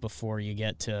 BBD, that's before you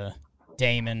get to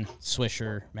Damon,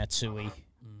 Swisher, Matsui.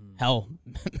 Hell,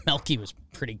 Melky was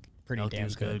pretty damn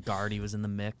good. Gardy was in the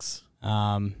mix.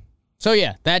 So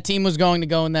yeah, that team was going to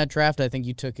go in that draft. I think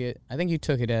you took it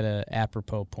at a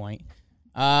apropos point.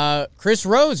 Chris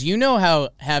Rose, you know how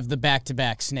have the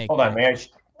back-to-back snake. Hold on, man.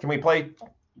 Can we play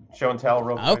show and tell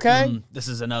real quick? Okay. This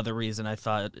is another reason I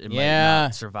thought it might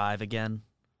not survive again.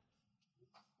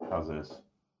 How's this?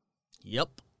 Yep.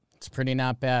 It's pretty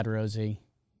not bad, Rosie.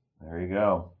 There you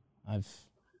go.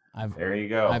 There you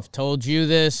go. I've told you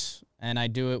this, and I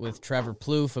do it with Trevor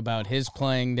Plouffe about his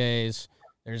playing days.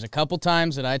 There's a couple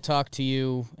times that I talk to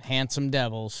you, handsome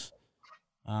devils,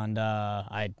 and I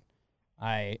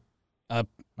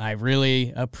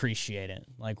really appreciate it.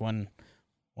 Like when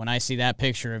I see that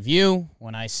picture of you,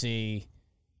 when I see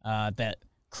that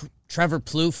Trevor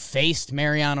Plouffe faced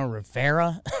Mariano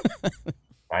Rivera.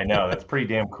 I know, that's pretty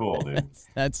damn cool, dude.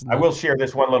 That's I will share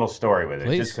this one little story with it,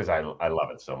 Please. just because I love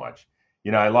it so much.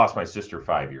 You know, I lost my sister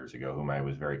 5 years ago, whom I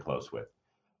was very close with.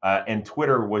 And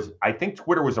I think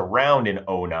Twitter was around in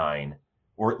 09,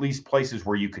 or at least places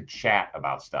where you could chat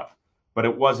about stuff. But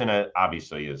it wasn't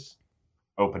obviously as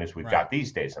open as we've got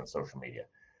these days on social media.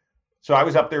 So I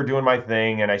was up there doing my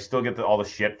thing, and I still get all the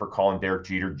shit for calling Derek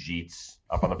Jeter Jeets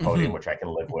up on the podium, which I can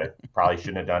live with. Probably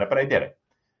shouldn't have done it, but I did it.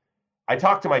 I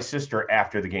talked to my sister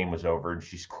after the game was over, and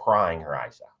she's crying her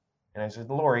eyes out. And I said,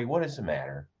 Lori, what is the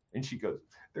matter? And she goes,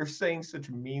 they're saying such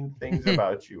mean things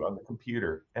about you on the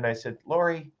computer. And I said,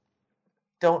 Lori,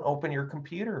 don't open your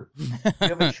computer. You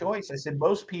have a choice. I said,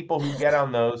 most people who get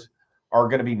on those are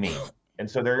going to be mean. And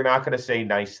so they're not going to say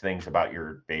nice things about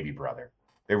your baby brother.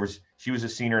 She was a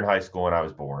senior in high school when I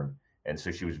was born. And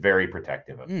so she was very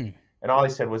protective of me. And all I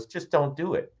said was, just don't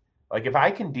do it. Like, if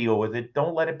I can deal with it,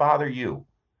 don't let it bother you.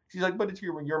 She's like, but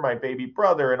you're my baby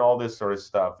brother and all this sort of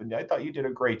stuff. And I thought you did a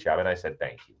great job. And I said,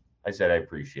 thank you. I said, I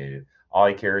appreciate it. All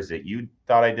I care is that you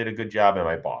thought I did a good job and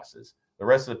my bosses. The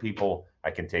rest of the people,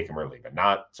 I can take them or leave it.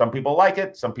 Some people like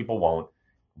it, some people won't.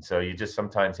 And so you just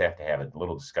sometimes have to have a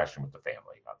little discussion with the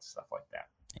family about stuff like that.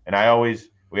 And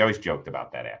we always joked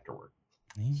about that afterward.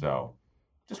 So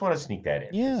just want to sneak that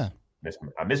in. Yeah.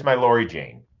 I miss my Lori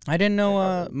Jane. I didn't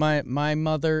know my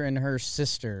mother and her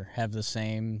sister have the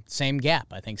same gap.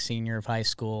 I think senior of high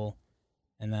school,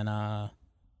 and then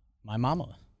my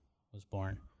mama was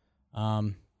born.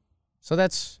 So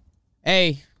that's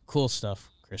cool stuff,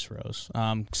 Chris Rose.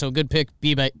 So good pick,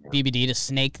 BBD, to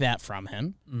snake that from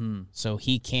him, so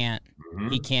he can't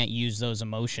use those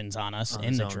emotions on us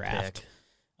in the draft.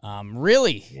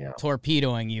 Really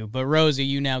torpedoing you, but Rosie,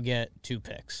 you now get 2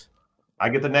 picks. I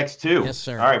get the next 2. Yes,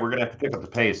 sir. All right, we're going to have to pick up the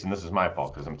pace, and this is my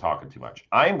fault because I'm talking too much.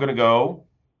 I am going to go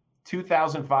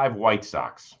 2005 White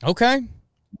Sox. Okay.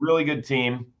 Really good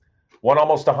team. Won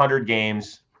almost 100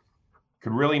 games.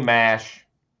 Could really mash.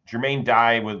 Jermaine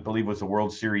Dye, was the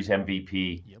World Series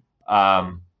MVP. Yep.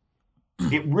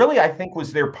 It really, I think,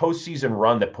 was their postseason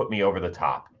run that put me over the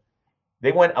top.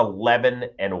 They went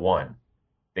 11-1.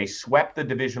 They swept the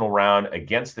divisional round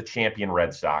against the champion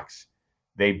Red Sox.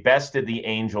 They bested the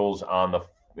Angels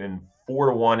in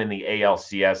 4-1 in the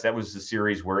ALCS. That was the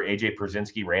series where A.J.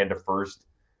 Pierzynski ran to first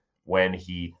when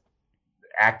he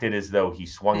acted as though he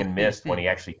swung and missed when he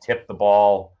actually tipped the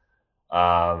ball.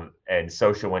 And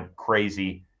Scioscia went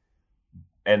crazy.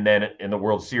 And then in the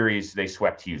World Series, they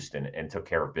swept Houston and took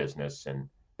care of business. And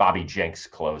Bobby Jenks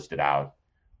closed it out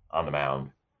on the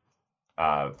mound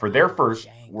for their first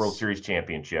World Series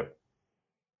championship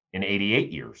in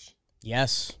 88 years.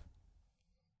 Yes.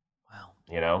 Wow.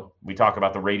 We talk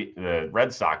about the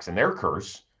Red Sox and their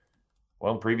curse.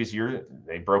 Well, the previous year,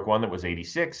 they broke one that was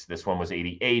 86. This one was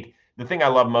 88. The thing I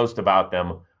love most about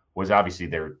them was obviously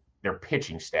their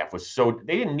pitching staff was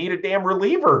they didn't need a damn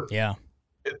reliever. Yeah.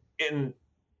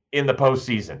 In the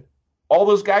postseason. All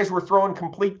those guys were throwing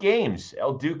complete games.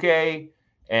 El Duque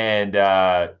and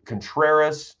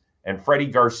Contreras and Freddie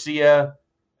Garcia,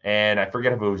 and I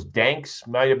forget if it was Danks,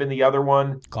 might have been the other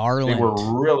one. Garland. They were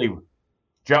really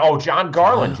John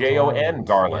Garland, Jon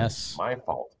Garland. Yes. My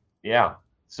fault. Yeah.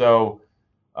 So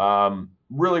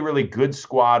really, really good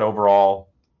squad overall.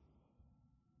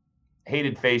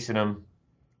 Hated facing him.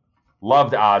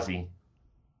 Loved Ozzie.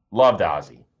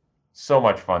 So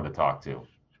much fun to talk to.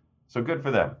 So good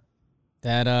for them.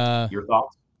 Your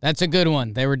thoughts? That's a good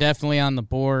one. They were definitely on the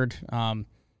board.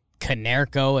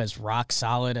 Konerko, as rock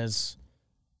solid as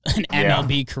an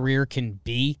MLB career can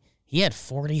be. He had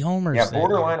 40 homers. Yeah,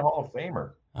 borderline Hall of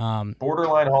Famer.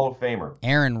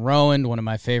 Aaron Rowand, one of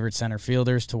my favorite center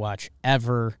fielders to watch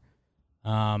ever.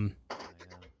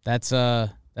 That's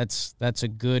a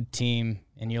good team,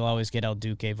 and you'll always get El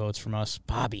Duque votes from us.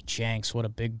 Bobby Jenks, what a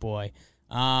big boy.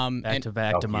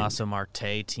 Back-to-back DeMaso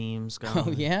Marte teams going.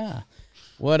 Oh, yeah.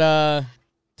 What,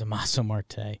 DeMaso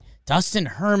Marte. Dustin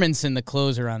Hermanson, the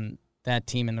closer on that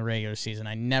team in the regular season.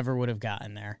 I never would have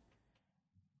gotten there.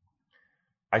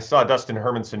 I saw Dustin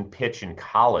Hermanson pitch in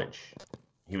college.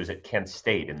 He was at Kent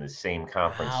State in the same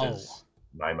conference as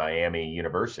my Miami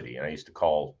University, and I used to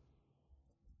call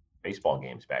baseball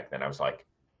games back then. I was like,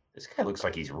 this guy looks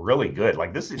like he's really good.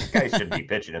 Like, this guy should be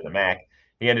pitching in the MAC.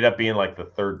 He ended up being like the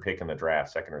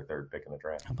second or third pick in the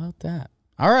draft. How about that?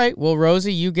 All right. Well,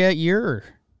 Rosie, you get your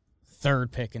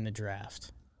 3rd pick in the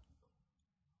draft.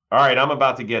 All right. I'm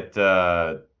about to get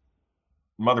motherfucked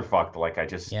like I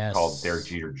just called Derek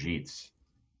Jeter Jeets.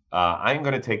 I'm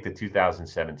going to take the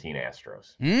 2017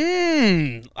 Astros.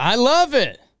 I love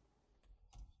it.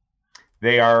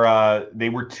 They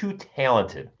were too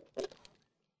talented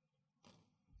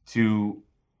to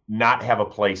not have a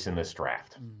place in this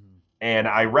draft. And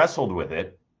I wrestled with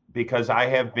it because I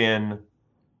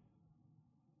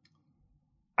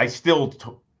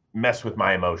still mess with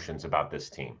my emotions about this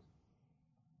team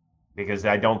because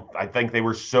I think they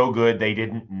were so good they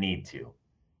didn't need to.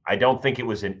 I don't think it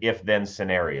was an if-then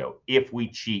scenario. If we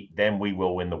cheat, then we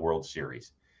will win the World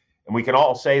Series. And we can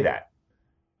all say that.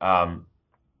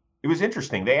 It was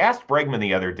interesting. They asked Bregman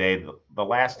the other day, the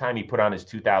last time he put on his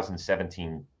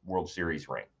 2017 World Series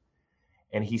ring.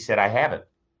 And he said, I haven't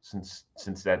since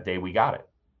that day we got it.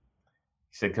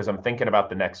 He said, because I'm thinking about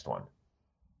the next one.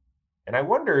 And I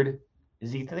wondered,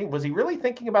 was he really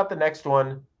thinking about the next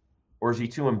one, or is he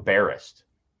too embarrassed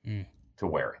to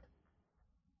wear it?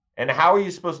 And how are you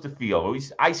supposed to feel?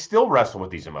 I still wrestle with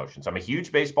these emotions. I'm a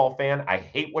huge baseball fan. I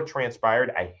hate what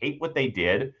transpired. I hate what they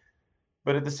did.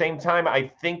 But at the same time, I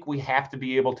think we have to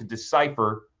be able to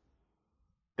decipher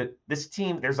that this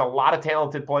team, there's a lot of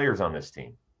talented players on this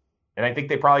team. And I think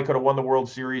they probably could have won the World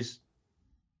Series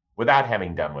without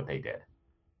having done what they did.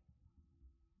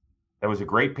 That was a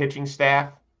great pitching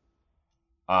staff.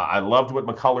 I loved what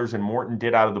McCullers and Morton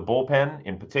did out of the bullpen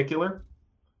in particular.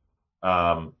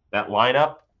 That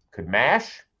lineup could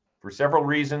mash for several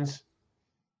reasons.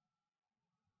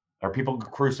 Are people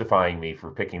crucifying me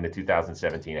for picking the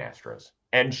 2017 Astros?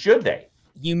 And should they?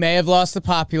 You may have lost the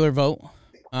popular vote.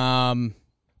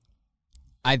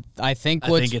 I think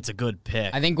it's a good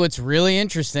pick. I think what's really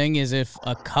interesting is if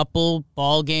a couple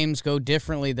ball games go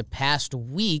differently the past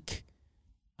week,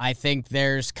 I think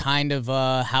there's kind of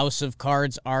a house of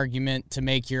cards argument to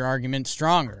make your argument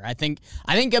stronger. I think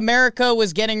America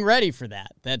was getting ready for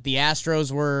that the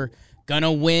Astros were going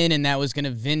to win and that was going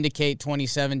to vindicate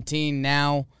 2017.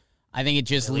 Now I think it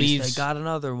just leaves. They got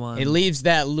another one. It leaves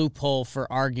that loophole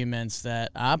for arguments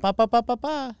that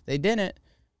they didn't.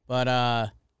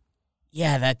 But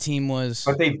yeah, that team was.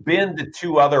 But they've been the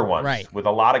two other ones, right? With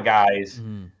a lot of guys,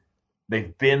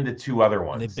 they've been the two other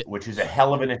ones, which is a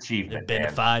hell of an achievement. They've been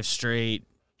to 5 straight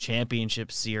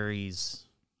championship series.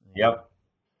 Yep.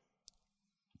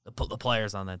 The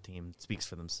players on that team speaks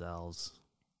for themselves.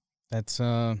 That's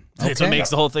okay. It's what makes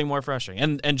the whole thing more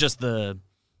frustrating, and just the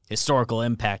historical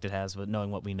impact it has. But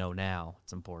knowing what we know now,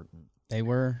 it's important. They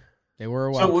were a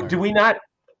wild So card. do we not?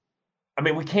 I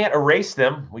mean, we can't erase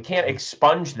them. We can't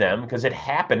expunge them because it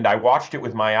happened. I watched it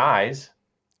with my eyes,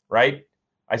 right?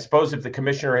 I suppose if the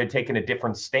commissioner had taken a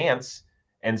different stance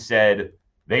and said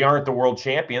they aren't the world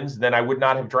champions, then I would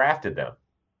not have drafted them.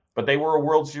 But they were a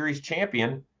World Series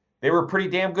champion. They were a pretty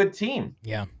damn good team.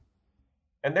 Yeah.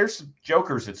 And there's some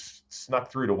jokers that snuck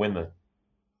through to win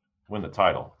the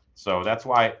title. So that's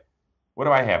why. What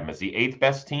do I have them as the 8th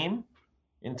best team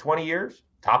in 20 years?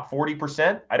 Top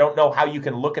 40%? I don't know how you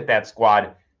can look at that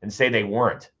squad and say they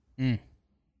weren't.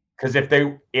 Because if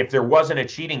there wasn't a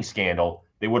cheating scandal,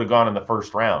 they would have gone in the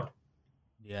first round.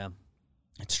 Yeah.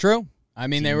 It's true. I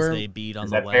mean, they beat on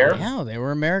is the that way. fair? Yeah, they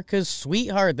were America's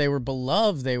sweetheart. They were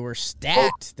beloved. They were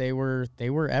stacked. They were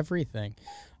everything.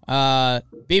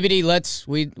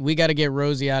 BBD, we got to get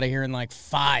Rosie out of here in like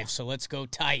 5, so let's go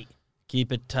tight.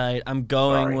 Keep it tight. I'm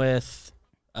going with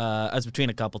I was between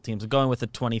a couple teams. I'm going with the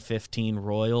 2015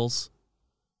 Royals.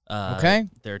 Okay.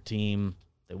 Their team,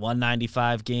 they won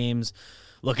 95 games.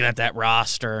 Looking at that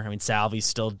roster, I mean, Salvi's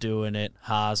still doing it.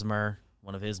 Hosmer,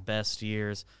 one of his best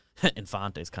years.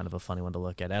 Infante's kind of a funny one to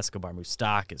look at. Escobar,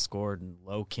 Moustakas, Gordon,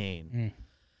 Locane.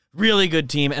 Really good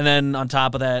team. And then on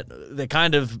top of that, they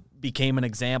kind of became an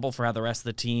example for how the rest of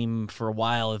the team for a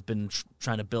while have been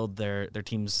trying to build their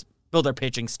pitching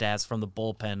stats from the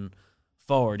bullpen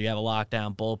forward. You have a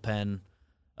lockdown bullpen.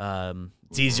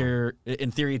 It's easier,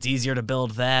 in theory, it's easier to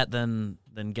build that than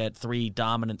get 3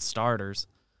 dominant starters.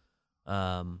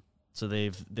 So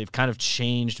they've kind of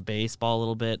changed baseball a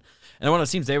little bit. And one of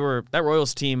the teams that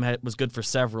Royals team was good for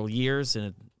several years, and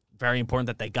it's very important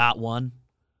that they got one.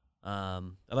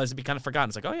 Otherwise it'd be kind of forgotten.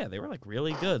 It's like, oh yeah, they were like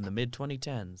really good in the mid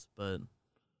 2010s, but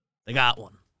they got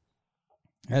one.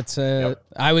 That's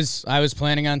I was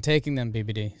planning on taking them,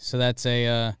 BBD. So that's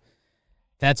a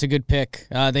good pick.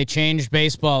 They changed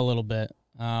baseball a little bit.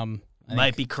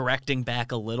 Might be correcting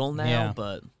back a little now,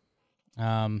 but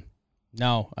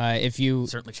no. If you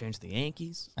certainly changed the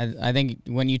Yankees. I think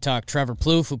when you talk Trevor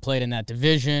Plouffe, who played in that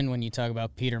division, when you talk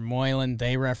about Peter Moylan,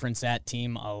 they reference that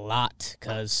team a lot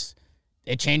because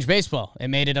it changed baseball. It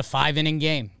made it a 5-inning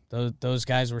game. Those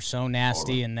guys were so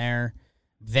nasty, and their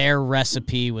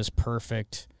recipe was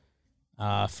perfect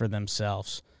for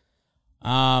themselves.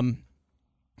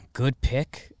 Good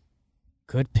pick.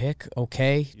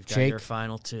 Okay, You've got Jake. your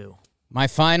final 2. My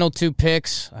final 2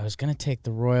 picks. I was gonna take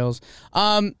the Royals.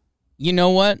 You know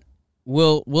what?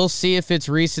 We'll see if it's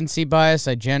recency bias.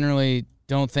 I generally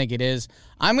don't think it is.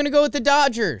 I'm gonna go with the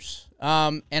Dodgers.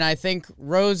 And I think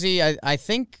Rosie. I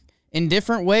think in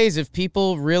different ways, if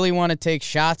people really want to take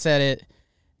shots at it,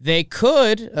 they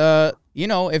could.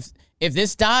 If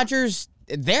this Dodgers,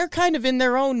 they're kind of in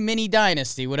their own mini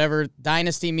dynasty, whatever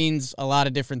dynasty means a lot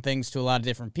of different things to a lot of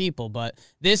different people. But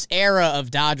this era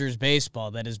of Dodgers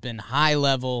baseball that has been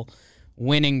high-level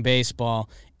winning baseball,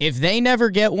 if they never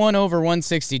get one over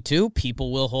 162,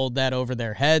 people will hold that over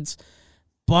their heads.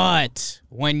 But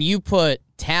when you put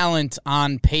talent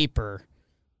on paper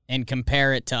and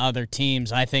compare it to other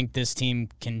teams, I think this team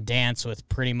can dance with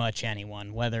pretty much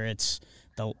anyone, whether it's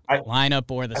the lineup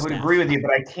or the staff. I would agree with you,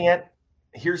 but I can't.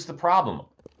 Here's the problem.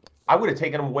 I would have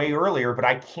taken them way earlier, but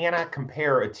I cannot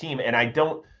compare a team. And I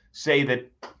don't say that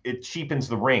it cheapens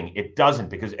the ring. It doesn't,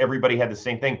 because everybody had the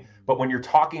same thing. But when you're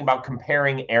talking about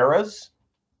comparing eras,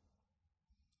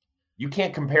 you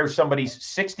can't compare somebody's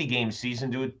 60-game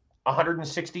season to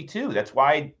 162. That's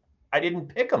why I didn't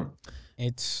pick them.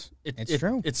 It's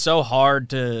true. It's so hard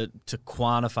to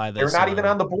quantify this. They're not even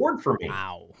on the board for me.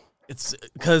 Wow. It's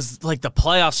because like the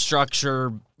playoff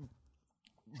structure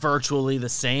virtually the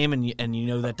same, and you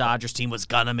know that Dodgers team was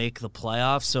gonna make the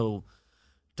playoffs. So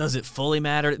does it fully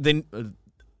matter? Then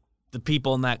the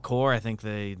people in that core, I think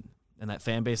they and that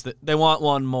fan base, that they want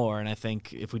one more. And I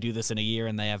think if we do this in a year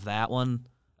and they have that one,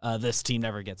 this team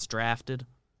never gets drafted,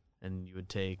 and you would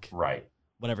take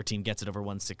whatever team gets it over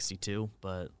 162.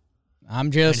 But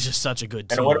it's just such a good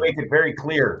team. And I want to make it very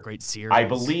clear. Great series. I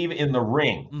believe in the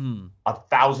ring.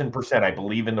 1,000%. I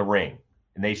believe in the ring.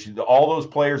 And they should, all those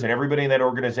players and everybody in that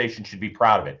organization should be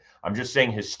proud of it. I'm just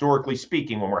saying, historically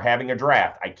speaking, when we're having a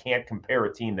draft, I can't compare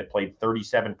a team that played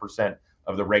 37%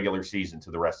 of the regular season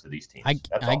to the rest of these teams.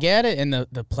 I get it. And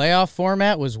the playoff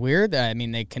format was weird. I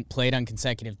mean, they played on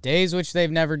consecutive days, which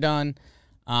they've never done.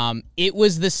 It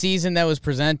was the season that was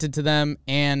presented to them.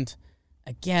 And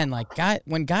again,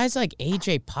 when guys like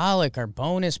A.J. Pollock are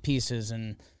bonus pieces,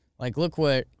 and look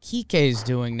what Kike's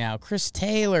doing now, Chris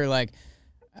Taylor,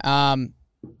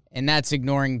 and that's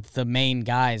ignoring the main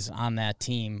guys on that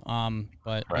team.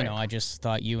 But I just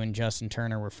thought you and Justin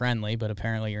Turner were friendly, but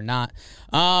apparently you're not.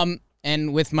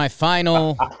 And with my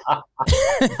final,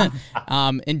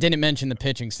 and didn't mention the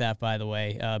pitching staff, by the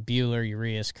way, Buehler,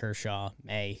 Urias, Kershaw,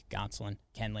 May, Gonsolin,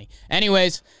 Kenley.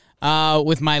 Anyways,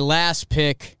 with my last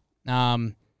pick,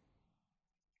 I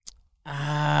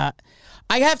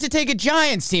have to take a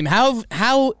Giants team.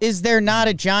 How is there not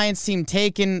a Giants team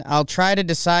taken? I'll try to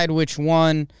decide which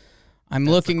one. I'm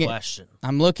looking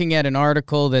at an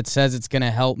article that says it's going to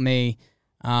help me.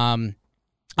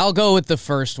 I'll go with the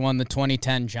first one, the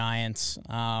 2010 Giants.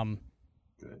 I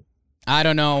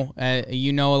don't know.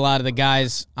 You know a lot of the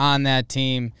guys on that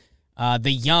team.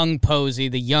 The young Posey,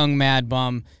 the young Mad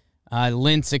Bum,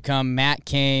 Lincecum, Matt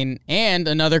Cain, and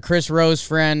another Chris Rose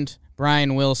friend,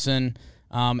 Brian Wilson.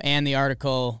 And the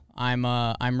article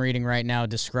I'm reading right now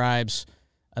describes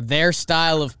their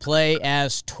style of play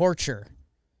as torture.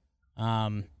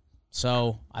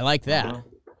 So I like that.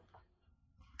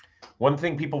 One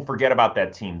thing people forget about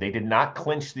that team, they did not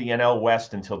clinch the NL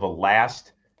West until the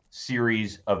last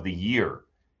series of the year.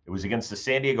 It was against the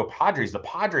San Diego Padres. The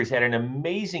Padres had an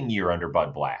amazing year under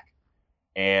Bud Black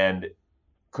and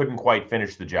couldn't quite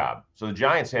finish the job. So the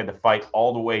Giants had to fight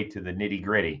all the way to the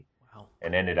nitty-gritty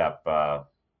and ended up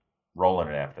rolling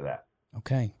it after that.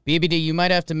 Okay. BBD, you might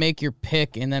have to make your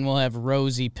pick, and then we'll have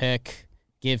Rosie pick,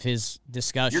 give his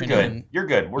discussion. You're good. You're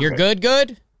good. You're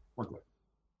good? We're good.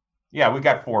 Yeah, we've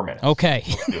got 4 minutes. Okay.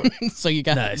 So you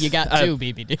got nice. You got two,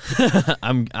 BBD.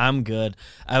 I'm good.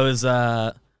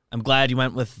 I'm glad you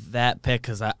went with that pick,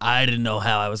 because I didn't know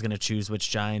how I was going to choose which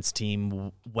Giants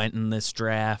team went in this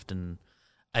draft, and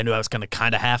I knew I was going to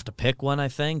kind of have to pick one, I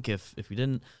think, if you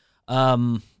didn't.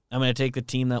 I'm going to take the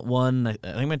team that won. I think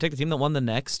I'm going to take the team that won the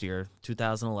next year,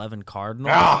 2011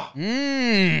 Cardinals.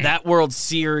 That World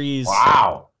Series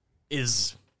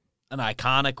is an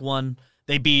iconic one.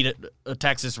 They beat a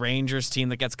Texas Rangers team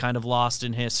that gets kind of lost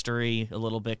in history a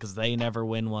little bit because they never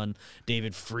win one.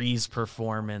 David Freese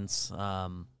performance,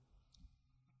 all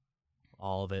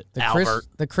of it.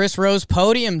 The Chris Rose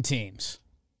podium teams.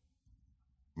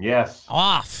 Yes.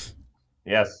 Off.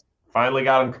 Yes. Finally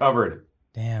got them covered.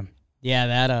 Damn. Yeah,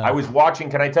 that. I was watching.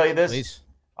 Can I tell you this? Please.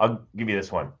 I'll give you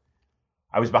this one.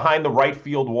 I was behind the right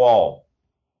field wall,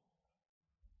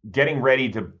 getting ready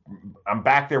to. I'm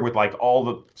back there with all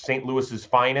the St. Louis's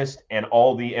finest and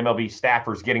all the MLB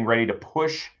staffers getting ready to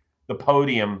push the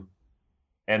podium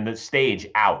and the stage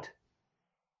out.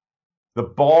 The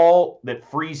ball that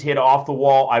Freese hit off the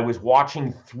wall, I was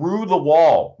watching through the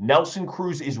wall. Nelson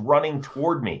Cruz is running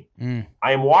toward me.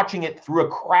 I am watching it through a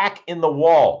crack in the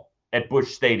wall at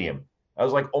Busch Stadium. I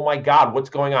was like, oh my God, what's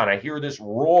going on? I hear this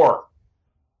roar.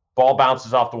 Ball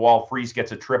bounces off the wall. Freese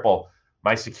gets a triple.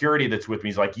 My security that's with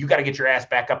me is like, you got to get your ass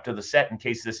back up to the set in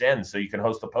case this ends so you can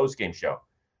host a postgame show.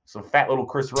 So fat little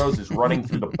Chris Rose is running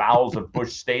through the bowels of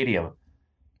Busch Stadium.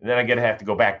 And then I have to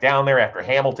go back down there after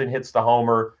Hamilton hits the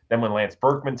homer. Then when Lance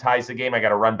Berkman ties the game, I got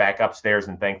to run back upstairs.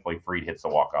 And thankfully, Fried hits the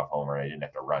walk-off homer. And I didn't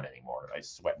have to run anymore. I was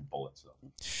sweating bullets.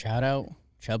 Shout out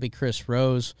chubby Chris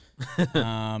Rose.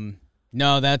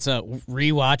 No, that's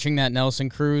rewatching that Nelson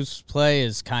Cruz play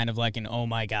is kind of like an oh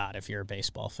my God if you're a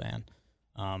baseball fan.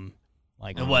 And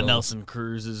what Nelson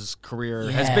Cruz's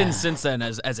career has been since then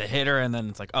as a hitter, and then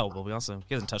it's like, oh well, he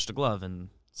hasn't touched a glove in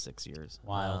 6 years.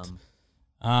 Wild.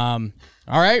 All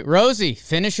right, Rosie,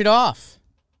 finish it off.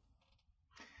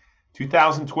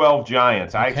 2012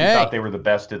 Giants. I actually thought they were the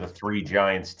best of the 3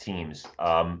 Giants teams.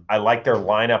 I like their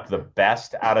lineup the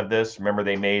best out of this. Remember,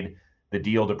 they made the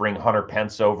deal to bring Hunter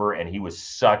Pence over, and he was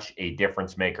such a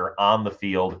difference maker on the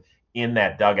field, in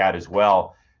that dugout as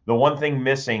well. The one thing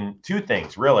missing, 2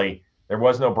 things, really. There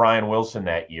was no Brian Wilson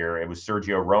that year. It was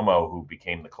Sergio Romo who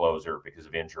became the closer because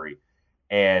of injury.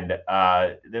 And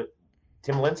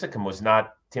Tim Lincecum was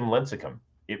not Tim Lincecum.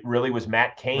 It really was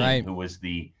Matt Cain who was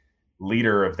the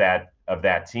leader of that of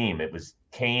that team. It was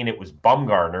Kane, it was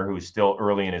Bumgarner, who was still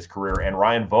early in his career, and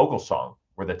Ryan Vogelsong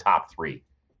were the top three.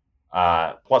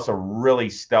 Plus a really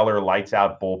stellar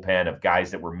lights-out bullpen of guys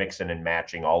that were mixing and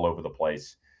matching all over the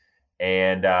place.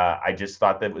 And I just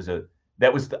thought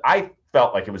I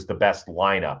felt like it was the best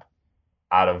lineup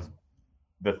out of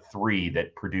the three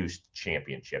that produced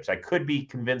championships. I could be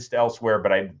convinced elsewhere,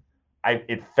 but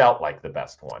it felt like the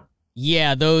best one.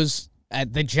 Yeah, those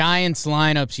the Giants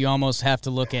lineups, you almost have to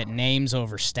look at names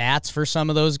over stats for some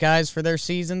of those guys for their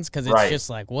seasons, because it's just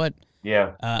like, what?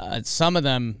 Yeah. Some of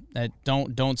them that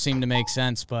don't seem to make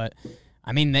sense, but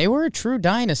I mean, they were a true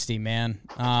dynasty, man.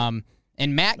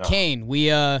 And Matt Cain,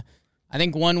 I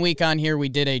think 1 week on here we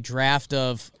did a draft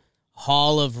of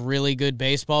Hall of really good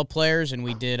baseball players, and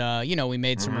we did, we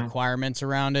made some requirements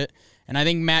around it. And I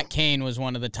think Matt Cain was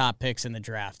one of the top picks in the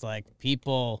draft. Like,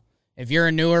 people, if you're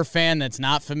a newer fan that's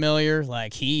not familiar,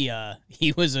 like he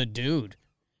was a dude.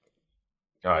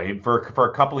 For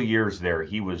a couple of years there,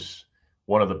 he was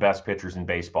one of the best pitchers in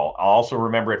baseball. I also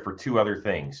remember it for two other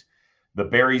things. The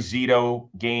Barry Zito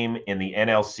game in the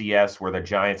NLCS where the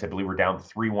Giants, I believe, were down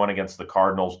 3-1 against the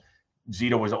Cardinals.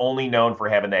 Zito was only known for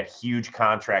having that huge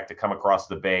contract to come across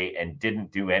the bay and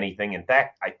didn't do anything. In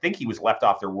fact, I think he was left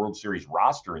off their World Series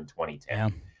roster in 2010. Yeah.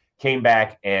 Came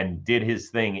back and did his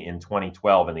thing in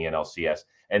 2012 in the NLCS.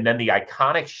 And then the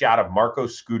iconic shot of Marco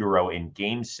Scutaro in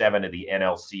Game 7 of the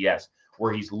NLCS,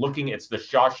 where he's looking, it's the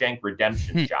Shawshank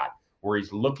Redemption shot, where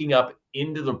he's looking up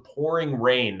into the pouring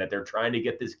rain that they're trying to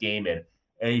get this game in.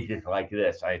 And he's just like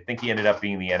this. I think he ended up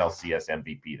being the NLCS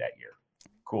MVP that year.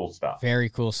 Cool stuff. Very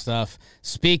cool stuff.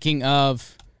 Speaking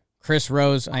of Chris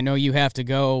Rose, I know you have to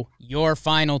go. Your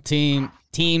final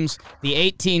teams, the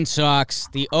 18 Sox,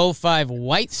 the 05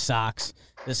 White Sox,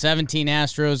 the 17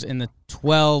 Astros, and the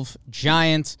 12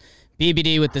 Giants.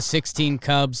 BBD with the 16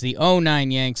 Cubs, the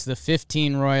 09 Yanks, the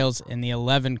 15 Royals, and the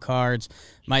 11 Cards.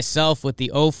 Myself with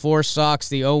the 04 Sox,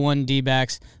 the 01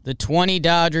 D-backs, the 20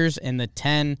 Dodgers, and the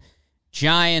 10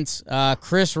 Giants.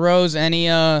 Chris Rose, any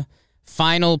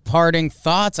final parting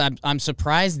thoughts? I'm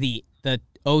surprised the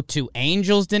 02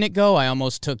 Angels didn't go. I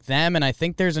almost took them, and I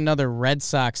think there's another Red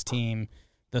Sox team,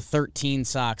 the 13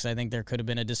 Sox. I think there could have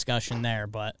been a discussion there,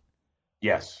 but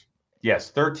yes,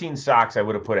 13 Sox I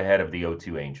would have put ahead of the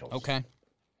 02 Angels.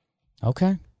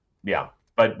 Okay. Yeah,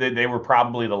 but they were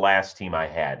probably the last team I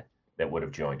had that would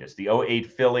have joined us. The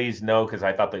 08 Phillies, no, because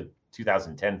I thought the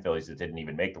 2010 Phillies that didn't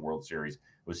even make the World Series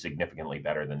was significantly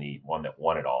better than the one that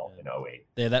won it all in 08.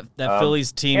 Yeah, that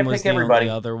Phillies team was the only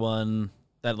other one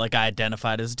that I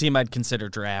identified as a team I'd consider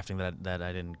drafting that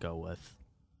I didn't go with.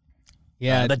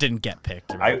 Yeah, that didn't get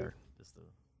picked.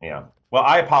 Yeah. Well,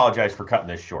 I apologize for cutting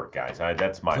this short, guys.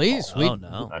 That's my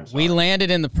fault. We landed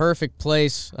in the perfect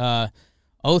place.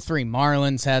 03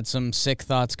 Marlins had some sick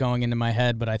thoughts going into my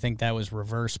head, but I think that was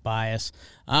reverse bias.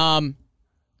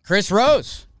 Chris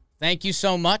Rose, thank you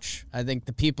so much. I think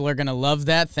the people are going to love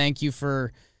that. Thank you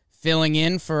for filling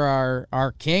in for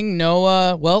our king.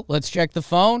 Noah, well, let's check the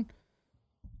phone.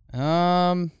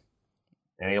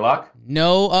 Any luck?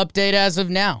 No update as of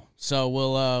now. So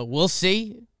we'll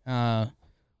see.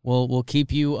 We'll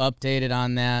keep you updated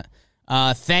on that.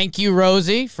 Thank you,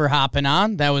 Rosie, for hopping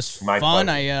on. That was fun.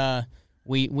 Pleasure.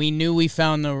 We knew we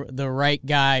found the right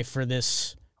guy for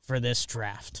this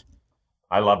draft.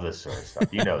 I love this sort of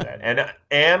stuff. You know that.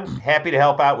 And happy to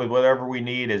help out with whatever we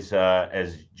need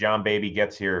as John Baby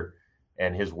gets here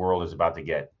and his world is about to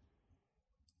get.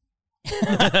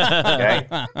 Okay?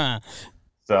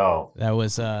 So that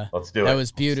was let's do it. That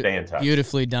was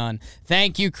beautifully done.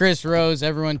 Thank you, Chris Rose.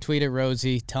 Everyone tweet at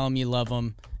Rosie. Tell him you love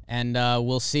him. And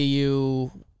we'll see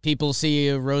you. People see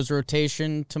you Rose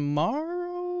Rotation tomorrow.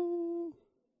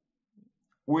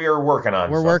 We're working on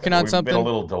something. We've been a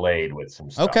little delayed with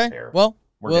some stuff there. Okay. Well,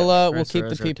 we'll keep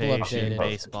the people updated.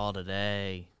 Baseball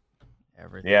today.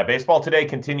 Everything. Yeah, baseball today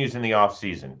continues in the off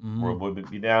season. Mm-hmm. We'll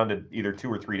be down to either 2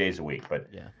 or 3 days a week, but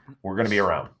we're going to be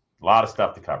around. A lot of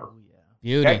stuff to cover.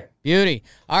 Beauty.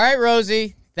 All right,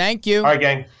 Rosie. Thank you. All right,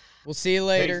 gang. We'll see you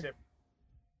later. Peace.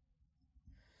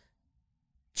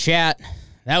 Chat.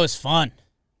 That was fun.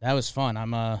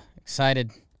 I'm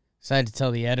excited to tell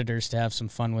the editors to have some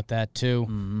fun with that too.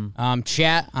 Mm-hmm.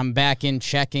 Chat. I'm back in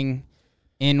checking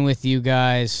in with you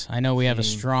guys. I know we have a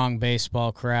strong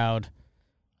baseball crowd.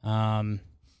 Looking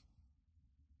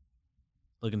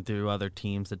through other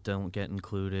teams that don't get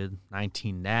included.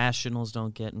 19 Nationals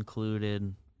don't get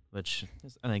included, which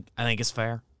I think is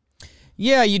fair.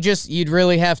 Yeah, you'd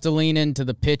really have to lean into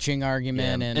the pitching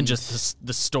argument and just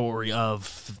the story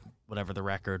of whatever the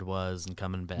record was and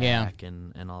coming back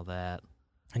and all that.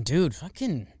 And dude,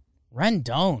 fucking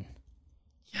Rendon.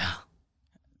 Yeah.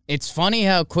 It's funny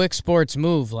how quick sports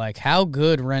move. Like how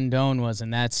good Rendon was in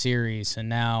that series, and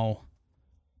now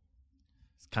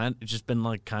it's just been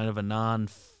like kind of a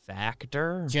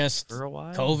non-factor just for a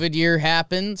while. COVID year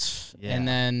happens, and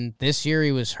then this year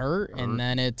he was hurt. And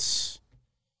then it's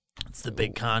the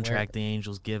big contract the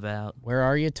Angels give out. Where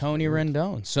are you, Tony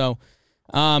Rendon? So,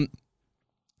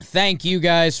 thank you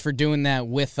guys for doing that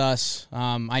with us.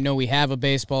 I know we have a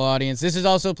baseball audience. This is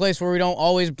also a place where we don't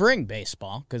always bring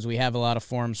baseball because we have a lot of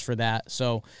forums for that.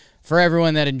 So for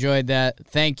everyone that enjoyed that,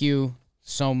 thank you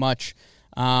so much.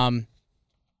 And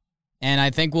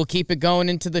I think we'll keep it going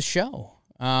into the show.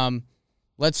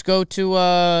 Let's go to,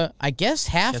 I guess,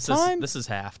 halftime? This is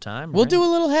halftime, We'll right? do a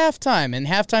little halftime. And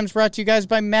halftime's brought to you guys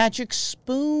by Magic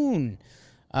Spoon.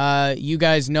 You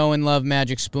guys know and love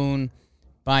Magic Spoon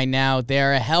by now.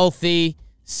 They're a healthy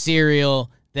cereal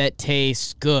that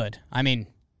tastes good. I mean,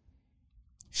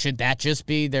 should that just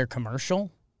be their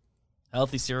commercial?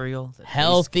 Healthy cereal.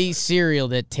 Cereal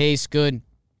that tastes good.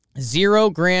 0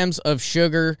 grams of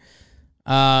sugar,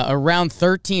 around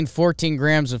 13, 14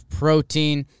 grams of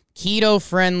protein,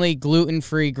 keto-friendly,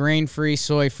 gluten-free, grain-free,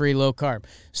 soy-free, low-carb.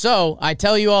 So I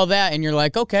tell you all that, and you're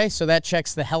like, okay, so that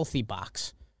checks the healthy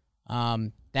box.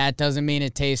 That doesn't mean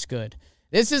it tastes good.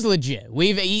 This is legit.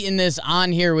 We've eaten this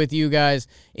on here with you guys.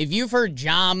 If you've heard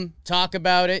Jom talk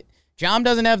about it, Jom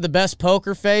doesn't have the best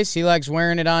poker face. He likes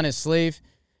wearing it on his sleeve.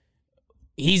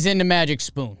 He's into Magic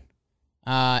Spoon.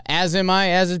 As am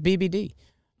I, as is BBD.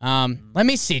 Let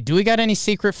me see. Do we got any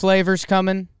secret flavors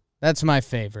coming? That's my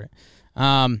favorite.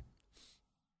 I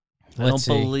don't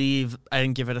believe I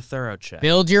didn't give it a thorough check.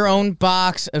 Build your own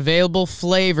box. Available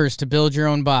flavors to build your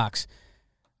own box.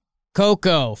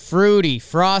 Cocoa, fruity,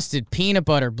 frosted, peanut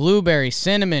butter, blueberry,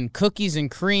 cinnamon, cookies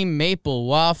and cream, maple,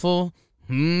 waffle.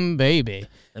 Baby.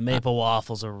 The maple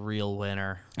waffle's a real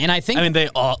winner. And I think they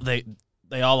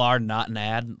all are, not an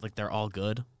ad. Like, they're all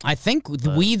good. I think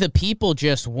we the people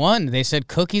just won. They said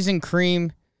cookies and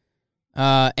cream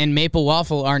and maple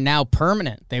waffle are now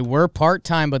permanent. They were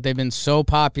part-time, but they've been so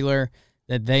popular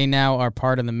that they now are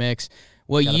part of the mix.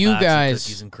 Well, Got a you box of guys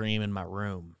cookies and cream in my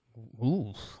room.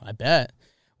 Ooh, I bet.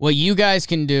 What you guys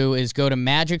can do is go to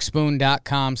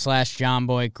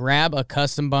magicspoon.com/JohnBoy, grab a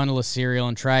custom bundle of cereal,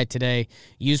 and try it today.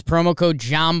 Use promo code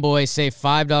JohnBoy, save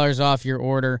 $5 off your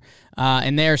order.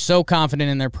 And they are so confident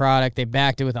in their product, they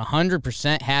backed it with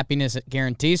 100% happiness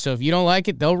guarantee. So if you don't like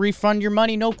it, they'll refund your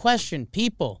money, no question.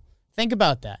 People, think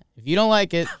about that. If you don't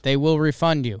like it, they will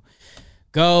refund you.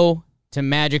 Go to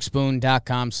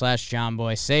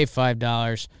magicspoon.com/JohnBoy, save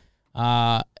 $5.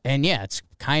 And yeah, it's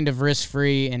kind of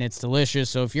risk-free and it's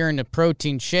delicious. So if you're into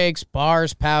protein shakes,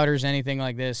 bars, powders, anything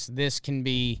like this, this can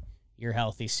be your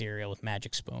healthy cereal with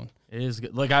Magic Spoon. It is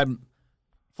good. Like,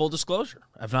 full disclosure,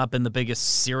 I've not been the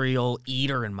biggest cereal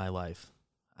eater in my life.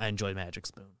 I enjoy Magic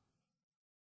Spoon.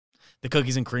 The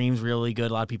cookies and cream's really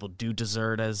good. A lot of people do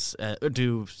dessert as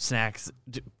do snacks,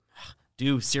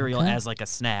 do cereal as like a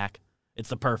snack. It's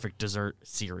the perfect dessert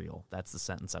cereal. That's the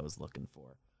sentence I was looking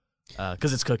for.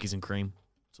 Because it's cookies and cream.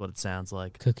 That's what it sounds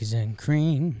like. Cookies and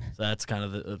cream. So that's kind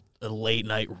of a late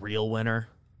night real winner.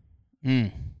 So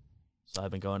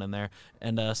I've been going in there.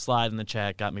 And Slide in the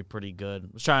chat got me pretty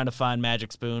good. Was trying to find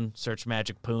Magic Spoon. Search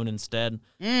Magic Poon instead.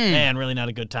 Man, really not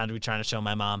a good time to be trying to show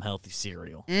my mom healthy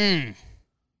cereal. And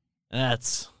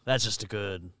that's just a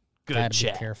good Gotta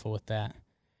chat. Be careful with that.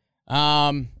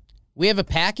 We have a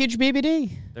package,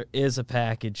 BBD? There is a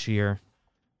package here.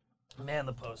 Man,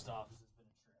 the post office.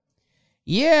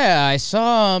 Yeah, I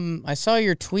saw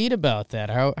your tweet about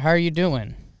that. How are you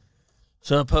doing?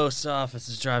 So the post office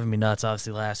is driving me nuts.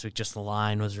 Obviously, last week just the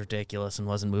line was ridiculous and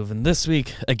wasn't moving. This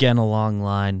week, again, a long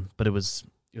line, but it was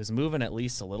moving at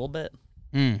least a little bit.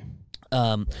 But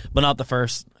not the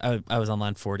first. I was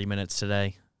online 40 minutes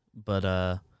today, but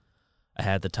I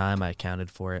had the time. I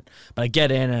accounted for it. But I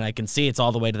get in and I can see it's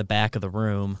all the way to the back of the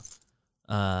room.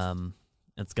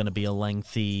 It's going to be a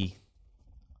lengthy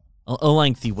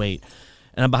wait.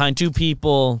 And I'm behind two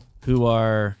people who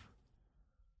are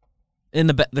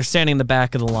they're standing in the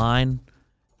back of the line.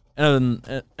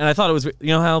 And I thought it was, you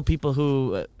know how people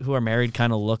who are married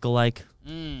kind of look alike?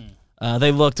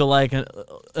 They looked alike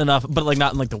enough, but like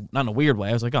not in a weird way.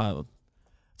 I was like, oh,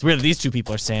 it's weird that these two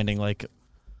people are standing like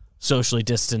socially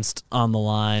distanced on the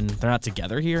line. They're not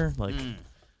together here. Like,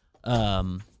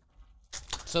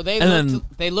 so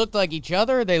they looked like each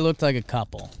other, or they looked like a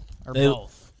couple, or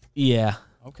both? Yeah.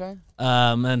 Okay.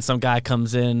 And some guy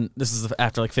comes in. This is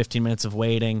after like 15 minutes of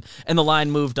waiting, and the line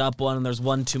moved up one, and there's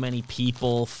one too many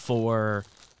people for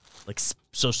like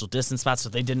social distance spots, so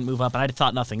they didn't move up, and I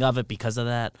thought nothing of it because of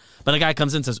that. But a guy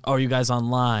comes in and says, "Oh, are you guys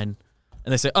online?"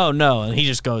 And they say, "Oh, no," and he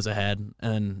just goes ahead,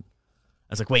 and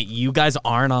was like, wait, you guys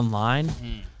aren't online?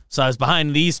 So I was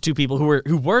behind these two people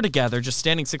who were together, just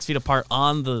standing 6 feet apart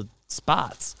on the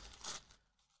spots.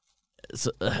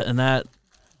 So, and that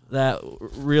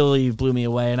really blew me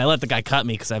away. And I let the guy cut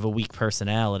me because I have a weak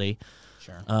personality.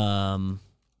 Sure.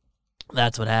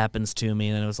 That's what happens to me.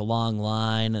 And then it was a long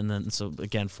line. And then, so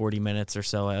again, 40 minutes or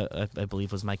so, I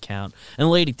believe was my count. And the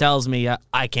lady tells me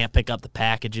I can't pick up the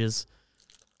packages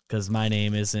because my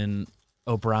name isn't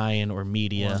O'Brien or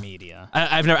Media.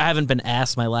 I haven't been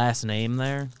asked my last name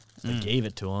there. I gave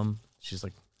it to him. She's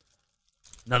like,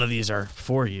 none of these are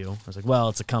for you. I was like, well,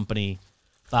 it's a company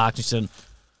box. She said,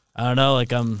 I don't know,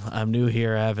 like I'm new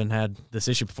here. I haven't had this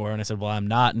issue before. And I said, well, I'm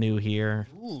not new here.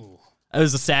 Ooh. It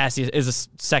was the sassiest. It was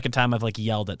the second time I've like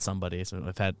yelled at somebody. So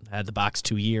I've had the box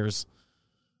 2 years.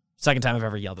 Second time I've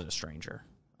ever yelled at a stranger.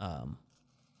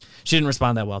 She didn't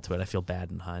respond that well to it. I feel bad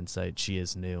in hindsight. She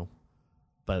is new,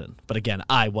 but again,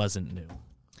 I wasn't new.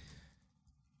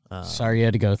 Sorry you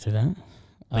had to go through that.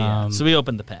 Yeah, so we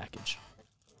opened the package.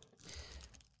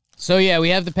 So yeah, we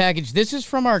have the package. This is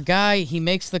from our guy. He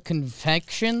makes the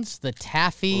confections, the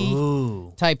taffy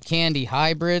type candy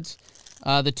hybrids.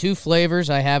 The 2 flavors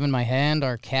I have in my hand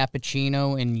are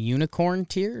cappuccino and unicorn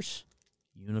tears.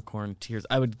 Unicorn tears.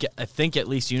 I think at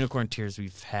least unicorn tears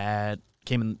we've had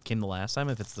came the last time.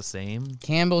 If it's the same.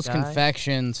 Campbell's guy.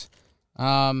 Confections.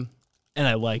 And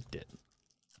I liked it.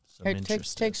 So Hey,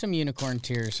 take some unicorn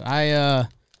tears.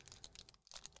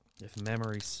 If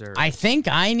memory serves. I think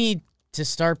I need to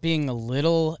start being a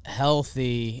little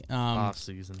healthy.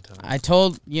 Off-season time. I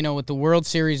told, with the World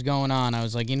Series going on, I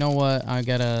was like, you know what?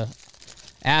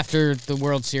 After the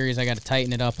World Series, I got to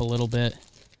tighten it up a little bit.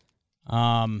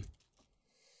 And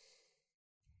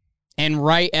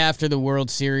right after the World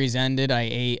Series ended, I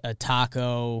ate a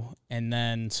taco and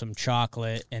then some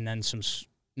chocolate and then some,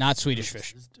 not Swedish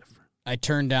fish. I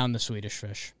turned down the Swedish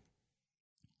fish.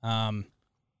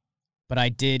 But I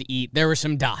did eat. There were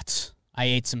some dots. I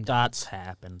ate some dots.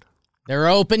 Happened. There were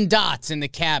open dots in the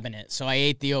cabinet, so I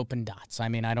ate the open dots. I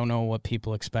mean, I don't know what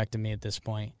people expect of me at this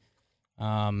point.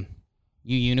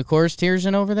 You unicorns tears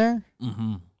in over there?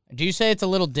 Mm-hmm. Do you say it's a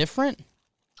little different?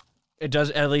 It does.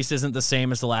 At least isn't the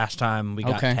same as the last time we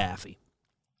got taffy.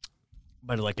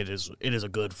 But like it is a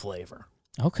good flavor.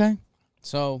 Okay.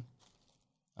 So,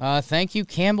 thank you,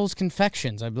 Campbell's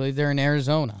Confections. I believe they're in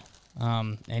Arizona.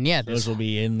 And yeah, those will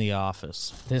be in the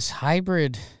office. This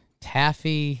hybrid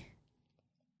taffy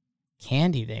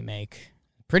candy they make,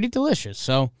 pretty delicious.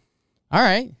 So, all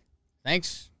right,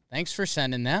 thanks for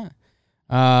sending that.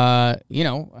 At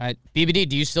BBD,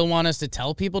 do you still want us to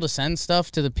tell people to send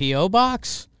stuff to the PO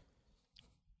box?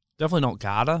 Definitely don't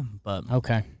gotta, but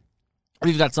okay. If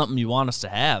you've got something you want us to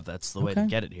have, that's the way to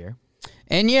get it here.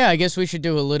 And yeah, I guess we should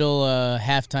do a little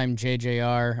halftime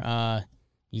JJR.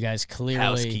 You guys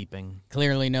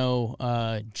clearly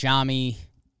know Jami,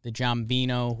 the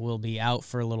Jambino, will be out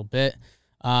for a little bit.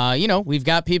 We've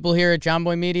got people here at John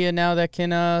Boy Media now that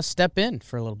can step in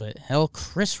for a little bit. Hell,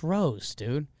 Chris Rose,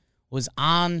 dude, was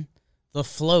on the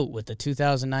float with the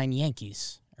 2009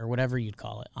 Yankees, or whatever you'd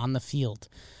call it, on the field.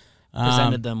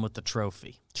 Presented them with the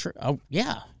trophy.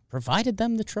 Provided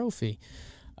them the trophy.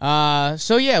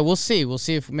 So, yeah, we'll see. We'll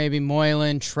see if maybe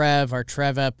Moylan, Trev, our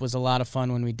Trev ep was a lot of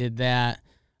fun when we did that.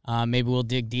 Maybe we'll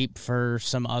dig deep for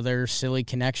some other silly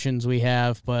connections we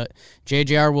have. But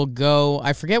JJR will go.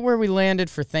 I forget where we landed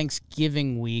for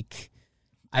Thanksgiving week.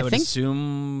 I would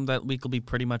assume that week will be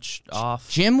pretty much off.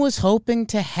 Jim was hoping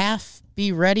to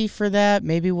be ready for that.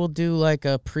 Maybe we'll do like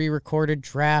a pre-recorded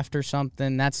draft or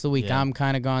something. That's the week I'm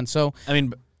kind of gone. So I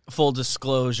mean, full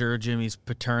disclosure, Jimmy's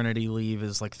paternity leave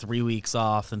is like 3 weeks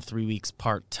off and 3 weeks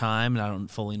part-time, and I don't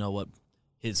fully know what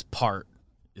his part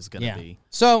is going to be.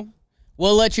 So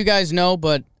we'll let you guys know,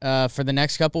 but for the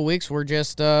next couple weeks, we're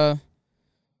just rolling.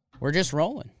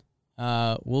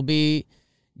 We'll be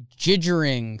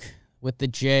jiggering with the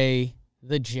J,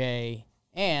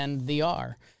 and the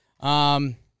R.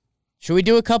 Should we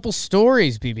do a couple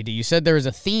stories, BBD? You said there was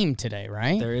a theme today,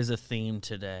 right? There is a theme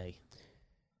today.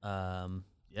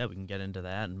 Yeah, we can get into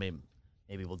that, and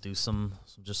maybe we'll do some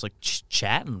just like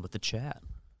chatting with the chat.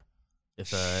 If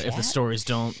the stories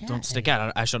don't stick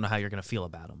out, I don't know how you're gonna feel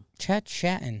about them.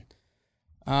 Chatting.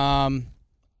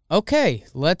 Okay,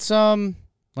 let's let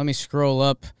me scroll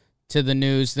up to the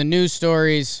news. The news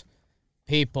stories,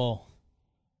 people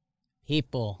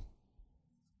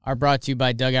are brought to you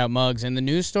by Dugout Mugs, and the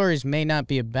news stories may not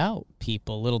be about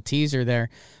people. Little teaser there.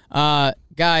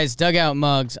 Guys, Dugout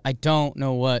Mugs, I don't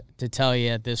know what to tell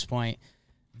you at this point.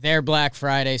 Their Black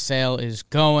Friday sale is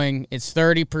going. It's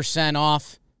 30%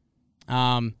 off.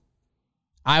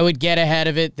 I would get ahead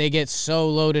of it. They get so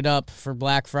loaded up for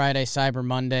Black Friday, Cyber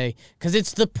Monday, because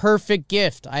it's the perfect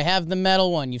gift. I have the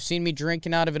metal one. You've seen me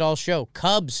drinking out of it all show.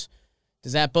 Cubs.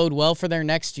 Does that bode well for their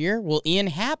next year? Will Ian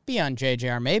Happ be on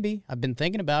JJR? Maybe. I've been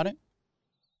thinking about it.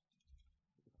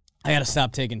 I got to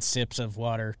stop taking sips of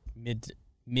water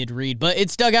mid-read. But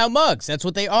it's dugout mugs. That's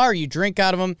what they are. You drink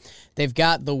out of them. They've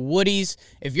got the Woodies.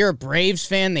 If you're a Braves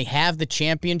fan, they have the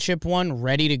championship one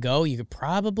ready to go. You could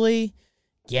probably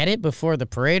get it before the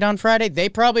parade on Friday. They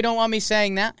probably don't want me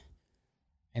saying that,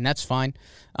 and that's fine.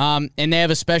 And they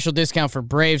have a special discount for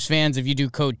Braves fans. If you do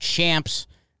code CHAMPS,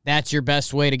 that's your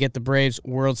best way to get the Braves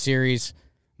World Series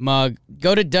mug.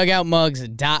 Go to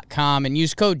dugoutmugs.com and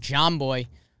use code JOHNBOY,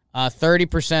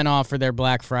 30% off for their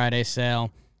Black Friday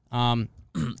sale.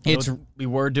 We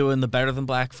were doing the better than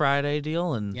Black Friday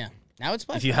deal, and yeah, now it's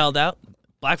Black if you held out,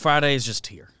 Black Friday is just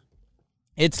here.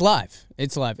 It's live.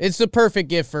 It's live. It's the perfect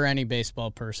gift for any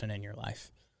baseball person in your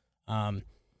life. And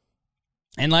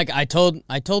like I told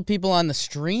people on the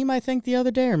stream, I think the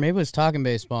other day, or maybe it was Talking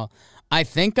Baseball, I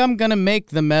think I'm gonna make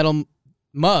the metal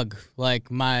mug like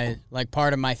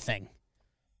part of my thing.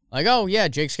 Like, oh yeah,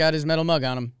 Jake's got his metal mug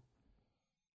on him.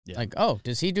 Yeah. Like, oh,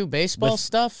 does he do baseball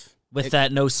stuff? With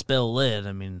that no spill lid,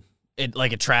 I mean, it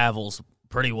travels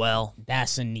pretty well.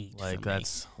 That's a need. Like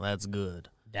that's good.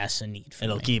 That's a need for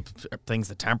It'll me. keep things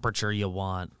the temperature you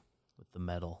want with the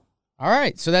metal. All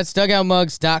right, so that's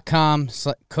dugoutmugs.com,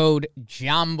 code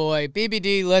JOHNBOY.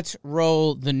 BBD, let's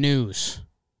roll the news.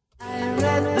 I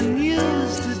read the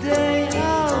news today,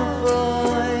 oh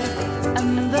boy,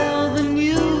 and though the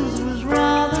news was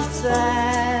rather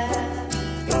sad,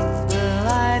 well,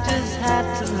 I just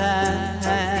had to laugh.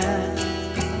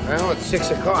 Well, it's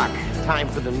 6 o'clock. Time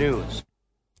for the news.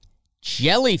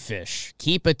 Jellyfish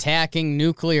keep attacking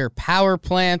nuclear power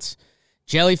plants.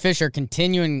 Jellyfish are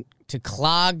continuing to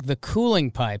clog the cooling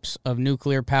pipes of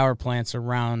nuclear power plants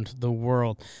around the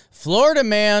world. Florida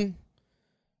man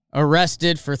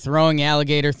arrested for throwing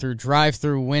alligator through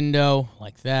drive-through window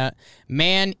like that.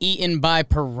 Man eaten by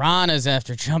piranhas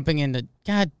after jumping into,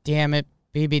 God damn it,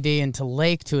 BBD, into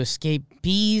lake to escape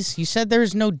bees. You said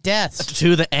there's no deaths.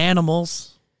 To the animals.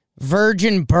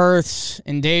 Virgin births.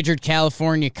 Endangered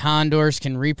California condors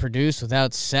can reproduce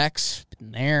without sex.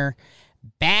 Been there.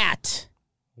 Bat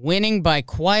winning by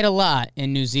quite a lot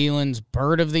in New Zealand's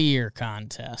Bird of the Year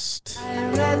contest. I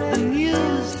read the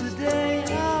news today,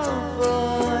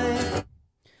 oh boy.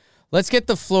 Let's get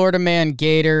the Florida man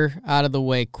gator out of the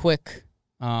way quick.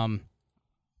 I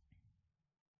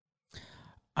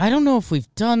don't know if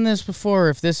we've done this before or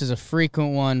if this is a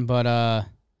frequent one, but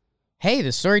hey,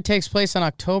 the story takes place on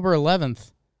October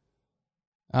 11th.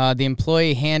 The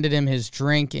employee handed him his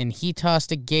drink, and he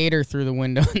tossed a gator through the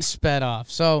window and sped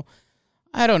off. So,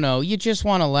 I don't know. You just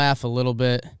want to laugh a little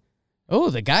bit.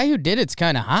 Oh, the guy who did it's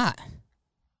kind of hot.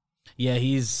 Yeah,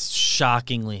 he's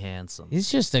shockingly handsome.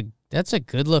 He's just that's a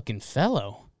good-looking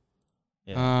fellow.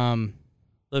 Yeah.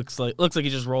 Looks like he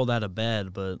just rolled out of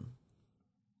bed, but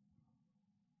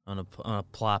I'm gonna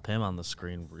plop him on the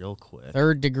screen real quick.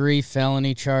 3rd-degree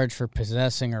felony charge for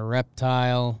possessing a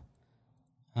reptile.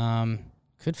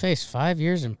 Could face 5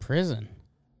 years in prison.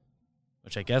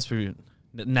 Which I guess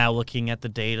now looking at the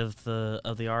date of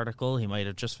the article, he might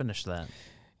have just finished that.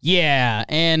 Yeah,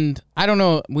 and I don't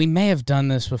know. We may have done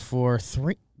this before.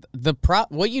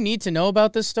 What you need to know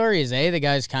about this story is the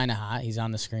guy's kind of hot. He's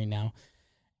on the screen now,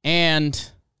 and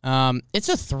it's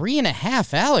a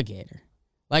 3.5 alligator.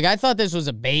 Like, I thought this was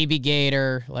a baby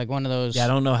gator, like one of those. Yeah, I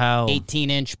don't know how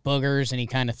 18-inch boogers, and he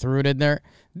kind of threw it in there.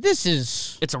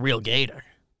 It's a real gator.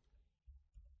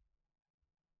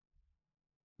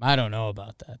 I don't know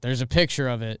about that. There's a picture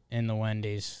of it in the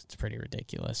Wendy's. It's pretty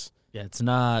ridiculous. Yeah, it's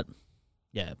not.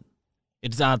 Yeah,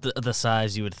 it's not the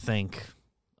size you would think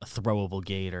a throwable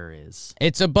gator is.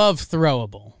 It's above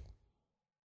throwable.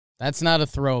 That's not a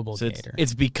throwable So gator.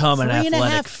 it's become an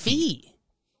athletic 3.5 feat. feet.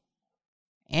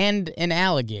 And an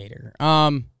alligator.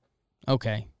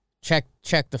 Okay.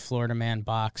 Check the Florida man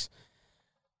box.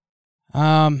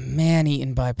 Man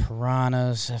eaten by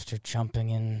piranhas after jumping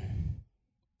in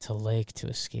to lake to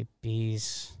escape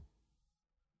bees.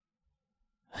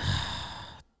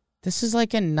 This is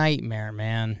like a nightmare,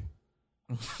 man.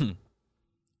 And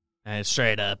it's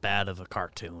straight up out of a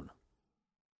cartoon.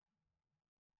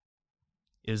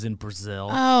 It was in Brazil.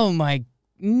 Oh my,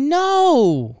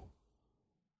 no.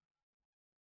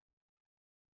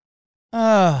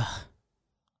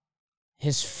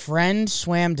 His friend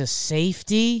swam to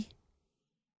safety?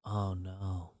 Oh,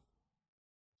 no.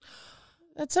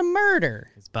 That's a murder.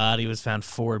 His body was found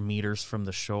 4 meters from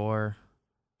the shore.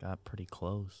 Got pretty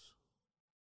close.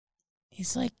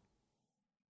 He's like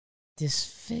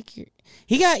Disfigured.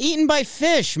 He got eaten by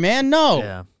fish, man. No.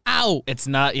 Yeah. Ow. It's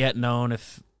not yet known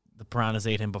if the piranhas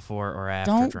ate him before or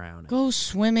after Don't drowning. go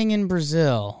swimming in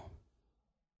Brazil.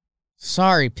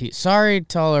 Sorry, sorry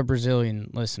to all our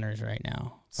Brazilian listeners right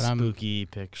now. But Spooky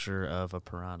picture of a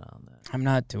piranha on that. I'm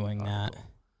not doing that.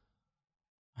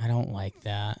 I don't like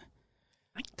that.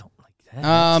 I don't like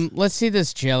that. Let's see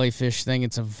this jellyfish thing.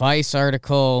 It's a Vice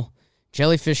article.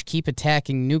 Jellyfish keep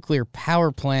attacking nuclear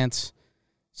power plants,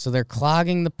 so they're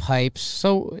clogging the pipes.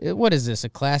 So what is this? A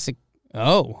classic?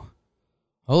 Oh,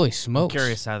 holy smokes! I'm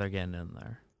curious how they're getting in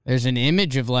there. There's an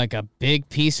image of like a big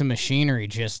piece of machinery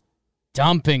just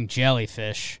dumping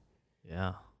jellyfish.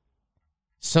 Yeah.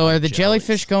 So are the Jellies.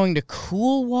 jellyfish going to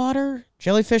cool water?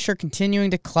 Jellyfish are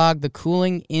continuing to clog the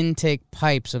cooling intake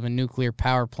pipes of a nuclear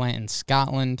power plant in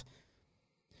Scotland,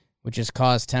 which has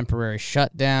caused temporary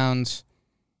shutdowns.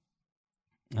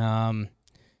 An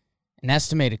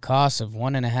estimated cost of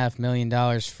 $1.5 million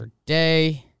per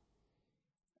day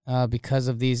because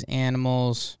of these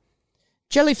animals.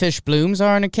 Jellyfish blooms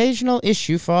are an occasional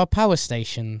issue for our power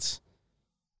stations.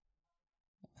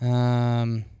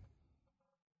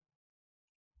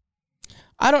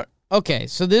 Okay,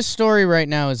 so this story right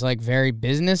now is like very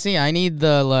businessy. I need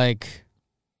the like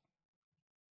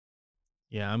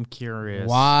Yeah, I'm curious.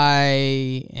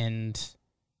 why and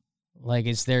like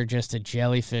is there just a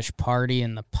jellyfish party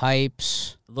in the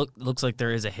pipes? Looks like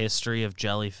there is a history of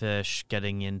jellyfish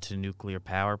getting into nuclear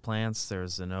power plants.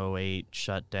 There's an 2008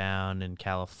 shutdown in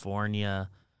California,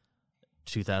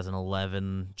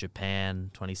 2011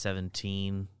 Japan,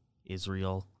 2017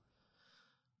 Israel.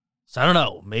 So I don't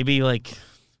know. Maybe like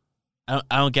I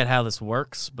don't get how this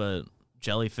works, but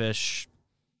jellyfish.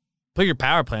 Put your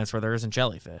power plants where there isn't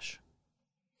jellyfish.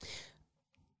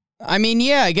 I mean,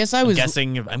 yeah, I guess I'm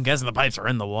guessing the pipes are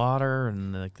in the water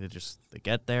and like they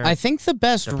get there. I think the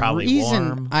best They're probably reason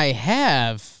warm. I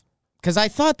have, because I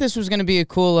thought this was going to be a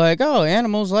cool, like, oh,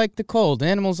 animals like the cold,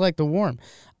 animals like the warm.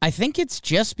 I think it's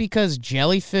just because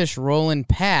jellyfish roll in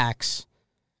packs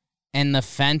and the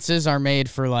fences are made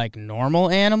for, like, normal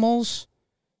animals,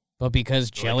 but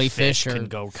because Like jellyfish fish are can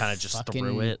go kind of just fucking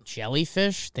through it.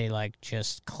 jellyfish, they, like,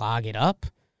 just clog it up.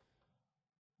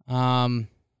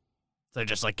 They're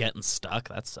just like getting stuck.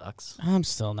 That sucks. I'm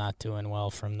still not doing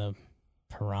well from the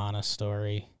piranha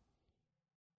story.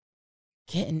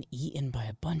 Getting eaten by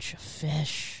a bunch of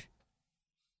fish.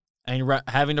 And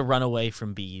having to run away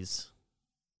from bees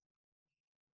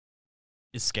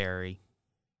is scary.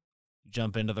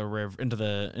 Jump into the river, into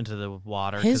the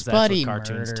water, His because that's buddy what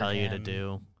cartoons murdered tell you to him.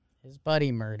 do. His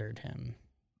buddy murdered him.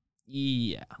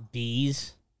 Yeah,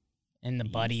 Bees. And the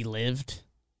Bees. buddy lived.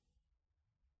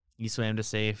 he swam to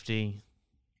safety.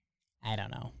 I don't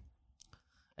know.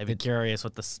 I'd be curious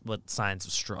what signs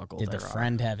of struggle Did there the are.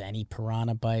 friend have any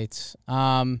piranha bites?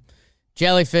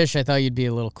 Jellyfish, I thought you'd be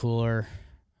a little cooler.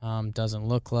 Doesn't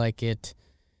look like it.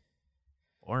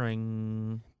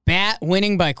 Boring. Bat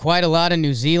winning by quite a lot in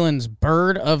New Zealand's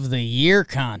Bird of the Year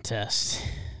contest.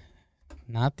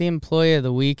 Not the Employee of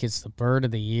the Week, it's the Bird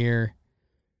of the Year.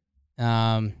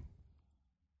 The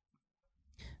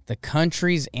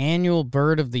country's annual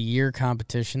Bird of the Year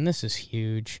competition. This is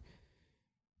huge.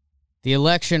 The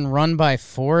election run by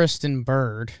Forest and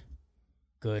Bird.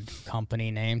 Good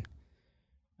company name.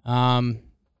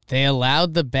 They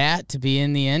allowed the bat to be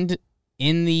in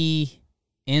the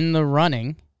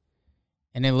running,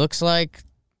 and it looks like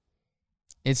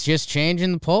it's just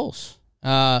changing the polls.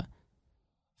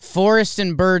 Forest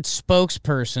and Bird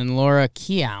spokesperson Laura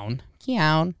Keown.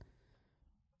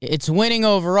 It's winning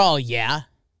overall, yeah.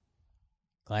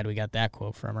 Glad we got that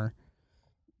quote from her.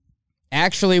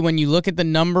 Actually, when you look at the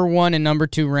number 1 and number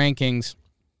 2 rankings,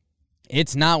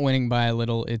 it's not winning by a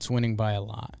little, it's winning by a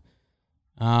lot.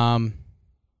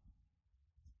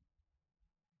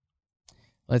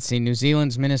 Let's see. New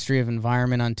Zealand's Ministry of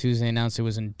Environment on Tuesday announced it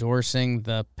was endorsing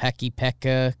the Peki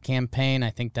Peka campaign.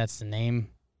 I think that's the name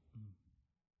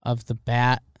of the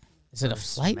bat. Is it a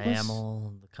First flightless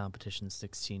mammal? The competition's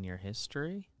 16-year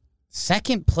history.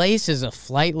 Second place is a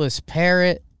flightless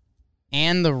parrot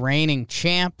and the reigning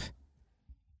champ.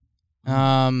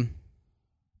 Announced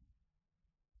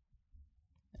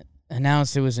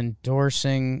it was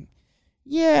endorsing.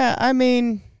 Yeah, I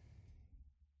mean,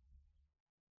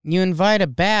 you invite a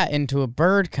bat into a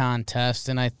bird contest,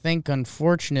 and I think,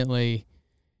 unfortunately,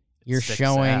 you're Sticks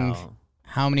showing out.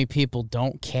 how many people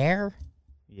don't care.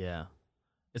 Yeah.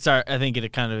 I think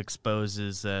it kind of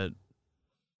exposes that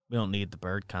we don't need the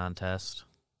bird contest.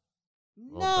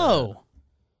 No.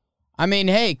 I mean,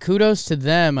 hey, kudos to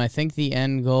them. I think the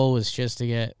end goal was just to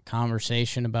get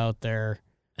conversation about their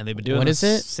And they've been doing What this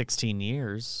is it? 16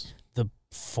 years.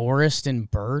 Forest and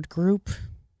Bird Group?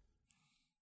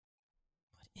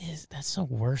 That's the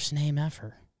worst name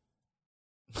ever.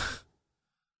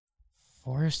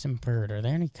 Forest and Bird. Are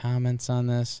there any comments on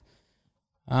this?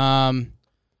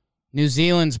 New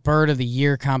Zealand's Bird of the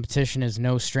Year competition is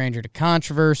no stranger to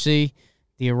controversy.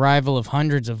 The arrival of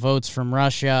hundreds of votes from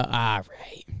Russia. All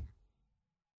right.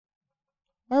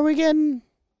 Why are we getting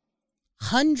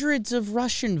hundreds of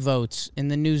Russian votes in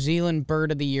the New Zealand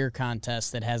Bird of the Year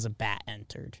contest that has a bat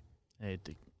entered? I had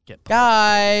to get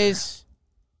Guys,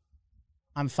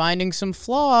 I'm finding some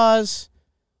flaws.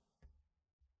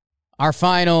 Our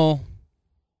final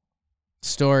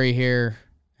story here,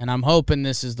 and I'm hoping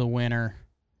this is the winner.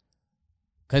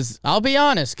 Because I'll be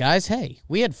honest, guys, hey,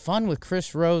 we had fun with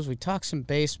Chris Rose. We talked some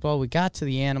baseball. We got to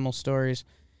the animal stories.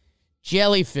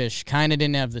 Jellyfish kind of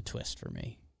didn't have the twist for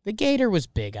me. The gator was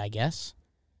big, I guess.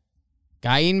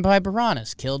 Guy eaten by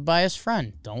piranhas, killed by his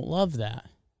friend. Don't love that.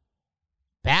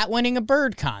 Bat winning a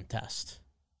bird contest.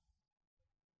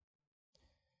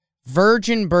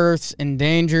 Virgin births,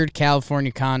 endangered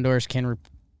California condors can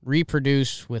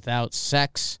reproduce without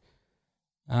sex.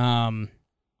 Virgin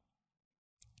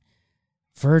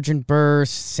births,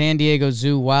 San Diego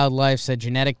Zoo Wildlife said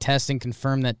genetic testing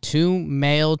confirmed that 2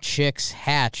 male chicks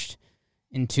hatched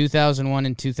in 2001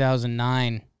 and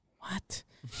 2009. What?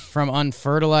 From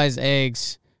unfertilized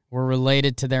eggs were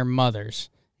related to their mothers.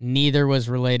 Neither was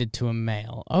related to a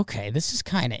male. Okay, this is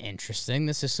kind of interesting.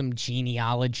 This is some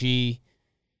genealogy.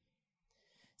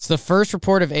 It's the first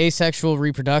report of asexual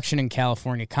reproduction in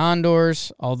California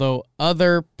condors, although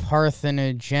other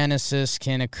parthenogenesis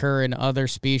can occur in other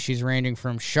species ranging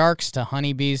from sharks to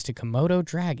honeybees to Komodo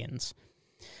dragons.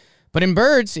 But in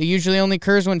birds, it usually only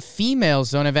occurs when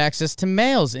females don't have access to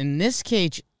males. In this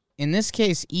case,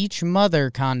 each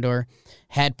mother condor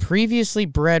had previously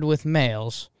bred with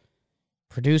males,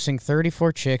 producing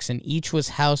 34 chicks, and each was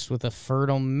housed with a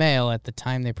fertile male at the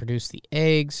time they produced the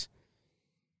eggs.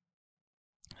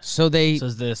 So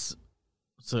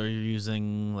you're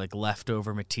using like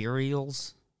leftover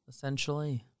materials,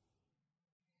 essentially?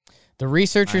 The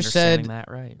researchers said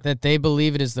right? that they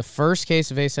believe it is the first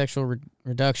case of asexual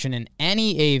reduction in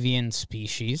any avian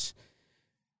species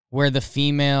where the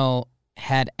female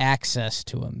had access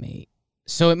to a mate.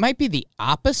 So it might be the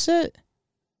opposite,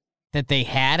 that they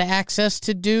had access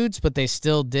to dudes, but they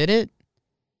still did it.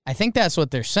 I think that's what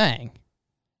they're saying.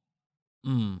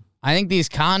 I think these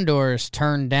condors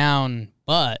turned down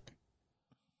butt,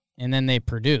 and then they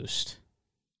produced.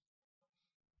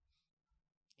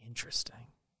 Interesting.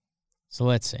 So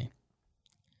let's see.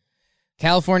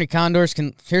 California condors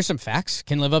here's some facts,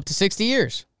 can live up to 60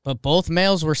 years, but both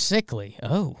males were sickly.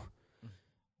 Oh.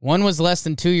 One was less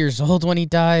than 2 years old when he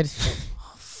died.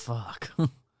 Oh, fuck. And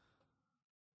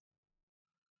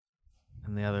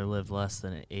the other lived less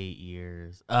than 8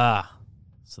 years.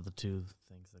 So the two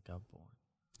things that got born.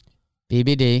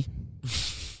 BBD,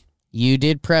 you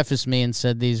did preface me and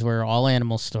said these were all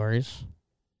animal stories.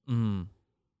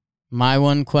 My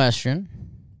one question,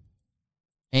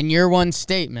 and your one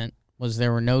statement, was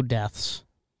there were no deaths.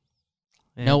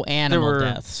 Yeah, no animal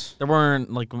deaths. There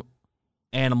weren't, like,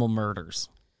 animal murders.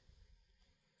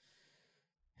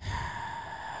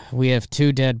 We have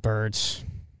 2 dead birds,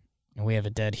 and we have a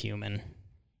dead human.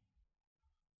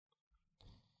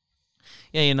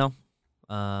 Yeah,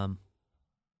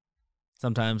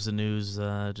 sometimes the news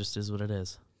just is what it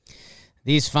is.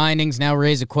 These findings now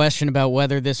raise a question about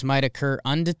whether this might occur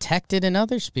undetected in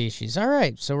other species. All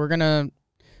right, so we're going to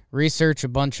research a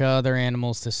bunch of other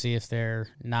animals to see if they're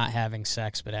not having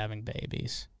sex but having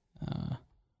babies.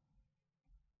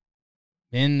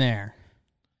 Been there.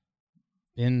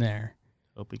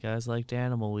 Hope you guys liked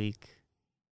Animal Week.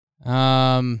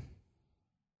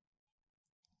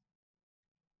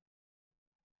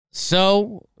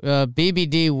 So,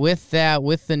 BBD, with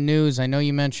the news, I know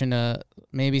you mentioned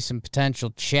maybe some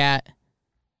potential chat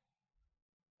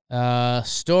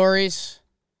stories.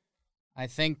 I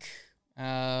think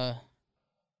could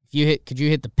you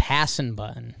hit the passing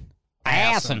button?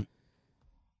 Passing.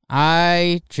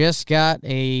 I just got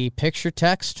a picture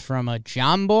text from a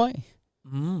John boy.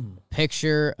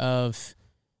 Picture of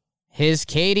his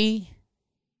Katie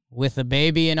with a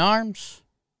baby in arms.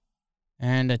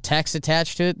 And a text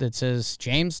attached to it that says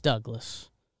James Douglas.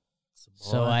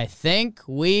 So I think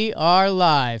we are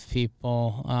live,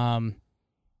 people. I'm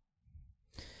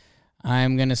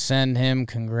going to send him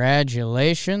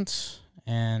congratulations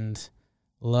and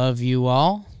love you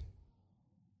all.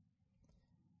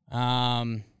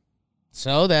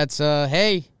 So that's,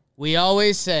 hey, we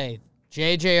always say,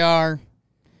 JJR,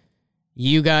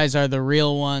 you guys are the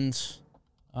real ones.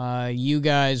 You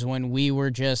guys, when we were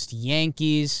just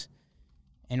Yankees,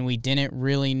 and we didn't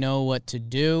really know what to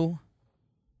do.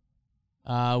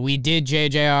 We did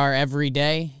JJR every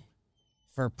day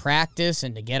for practice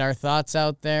and to get our thoughts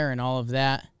out there and all of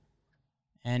that.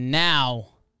 And now,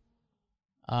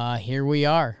 here we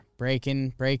are,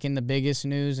 breaking the biggest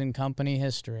news in company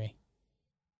history.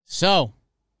 So,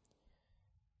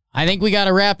 I think we got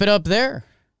to wrap it up there.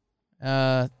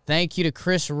 Thank you to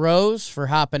Chris Rose for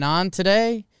hopping on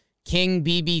today. King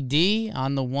BBD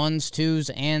on the 1s, 2s,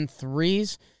 and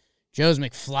 3s. Joe's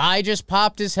McFly just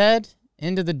popped his head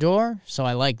into the door, so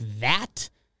I like that.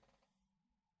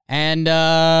 And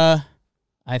I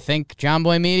think John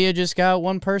Boy Media just got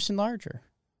one person larger.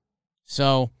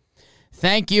 So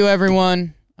thank you,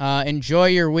 everyone. Enjoy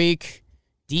your week.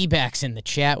 D-Back's in the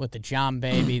chat with the John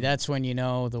Baby. That's when you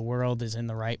know the world is in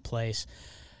the right place.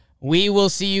 We will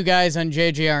see you guys on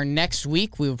JJR next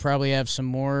week. We will probably have some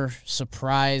more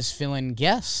surprise fill-in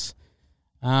guests.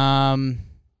 Anything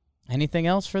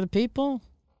else for the people?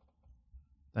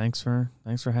 Thanks for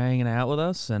hanging out with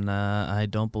us, and I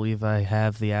don't believe I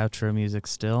have the outro music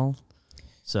still,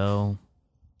 so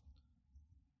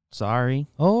sorry.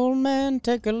 Old man,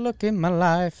 take a look at my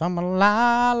life. I'm a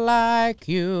lot like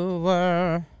you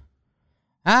were.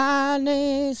 I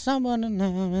need someone to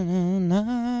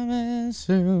love me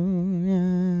soon.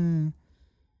 Yeah.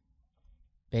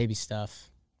 Baby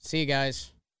stuff. See you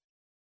guys.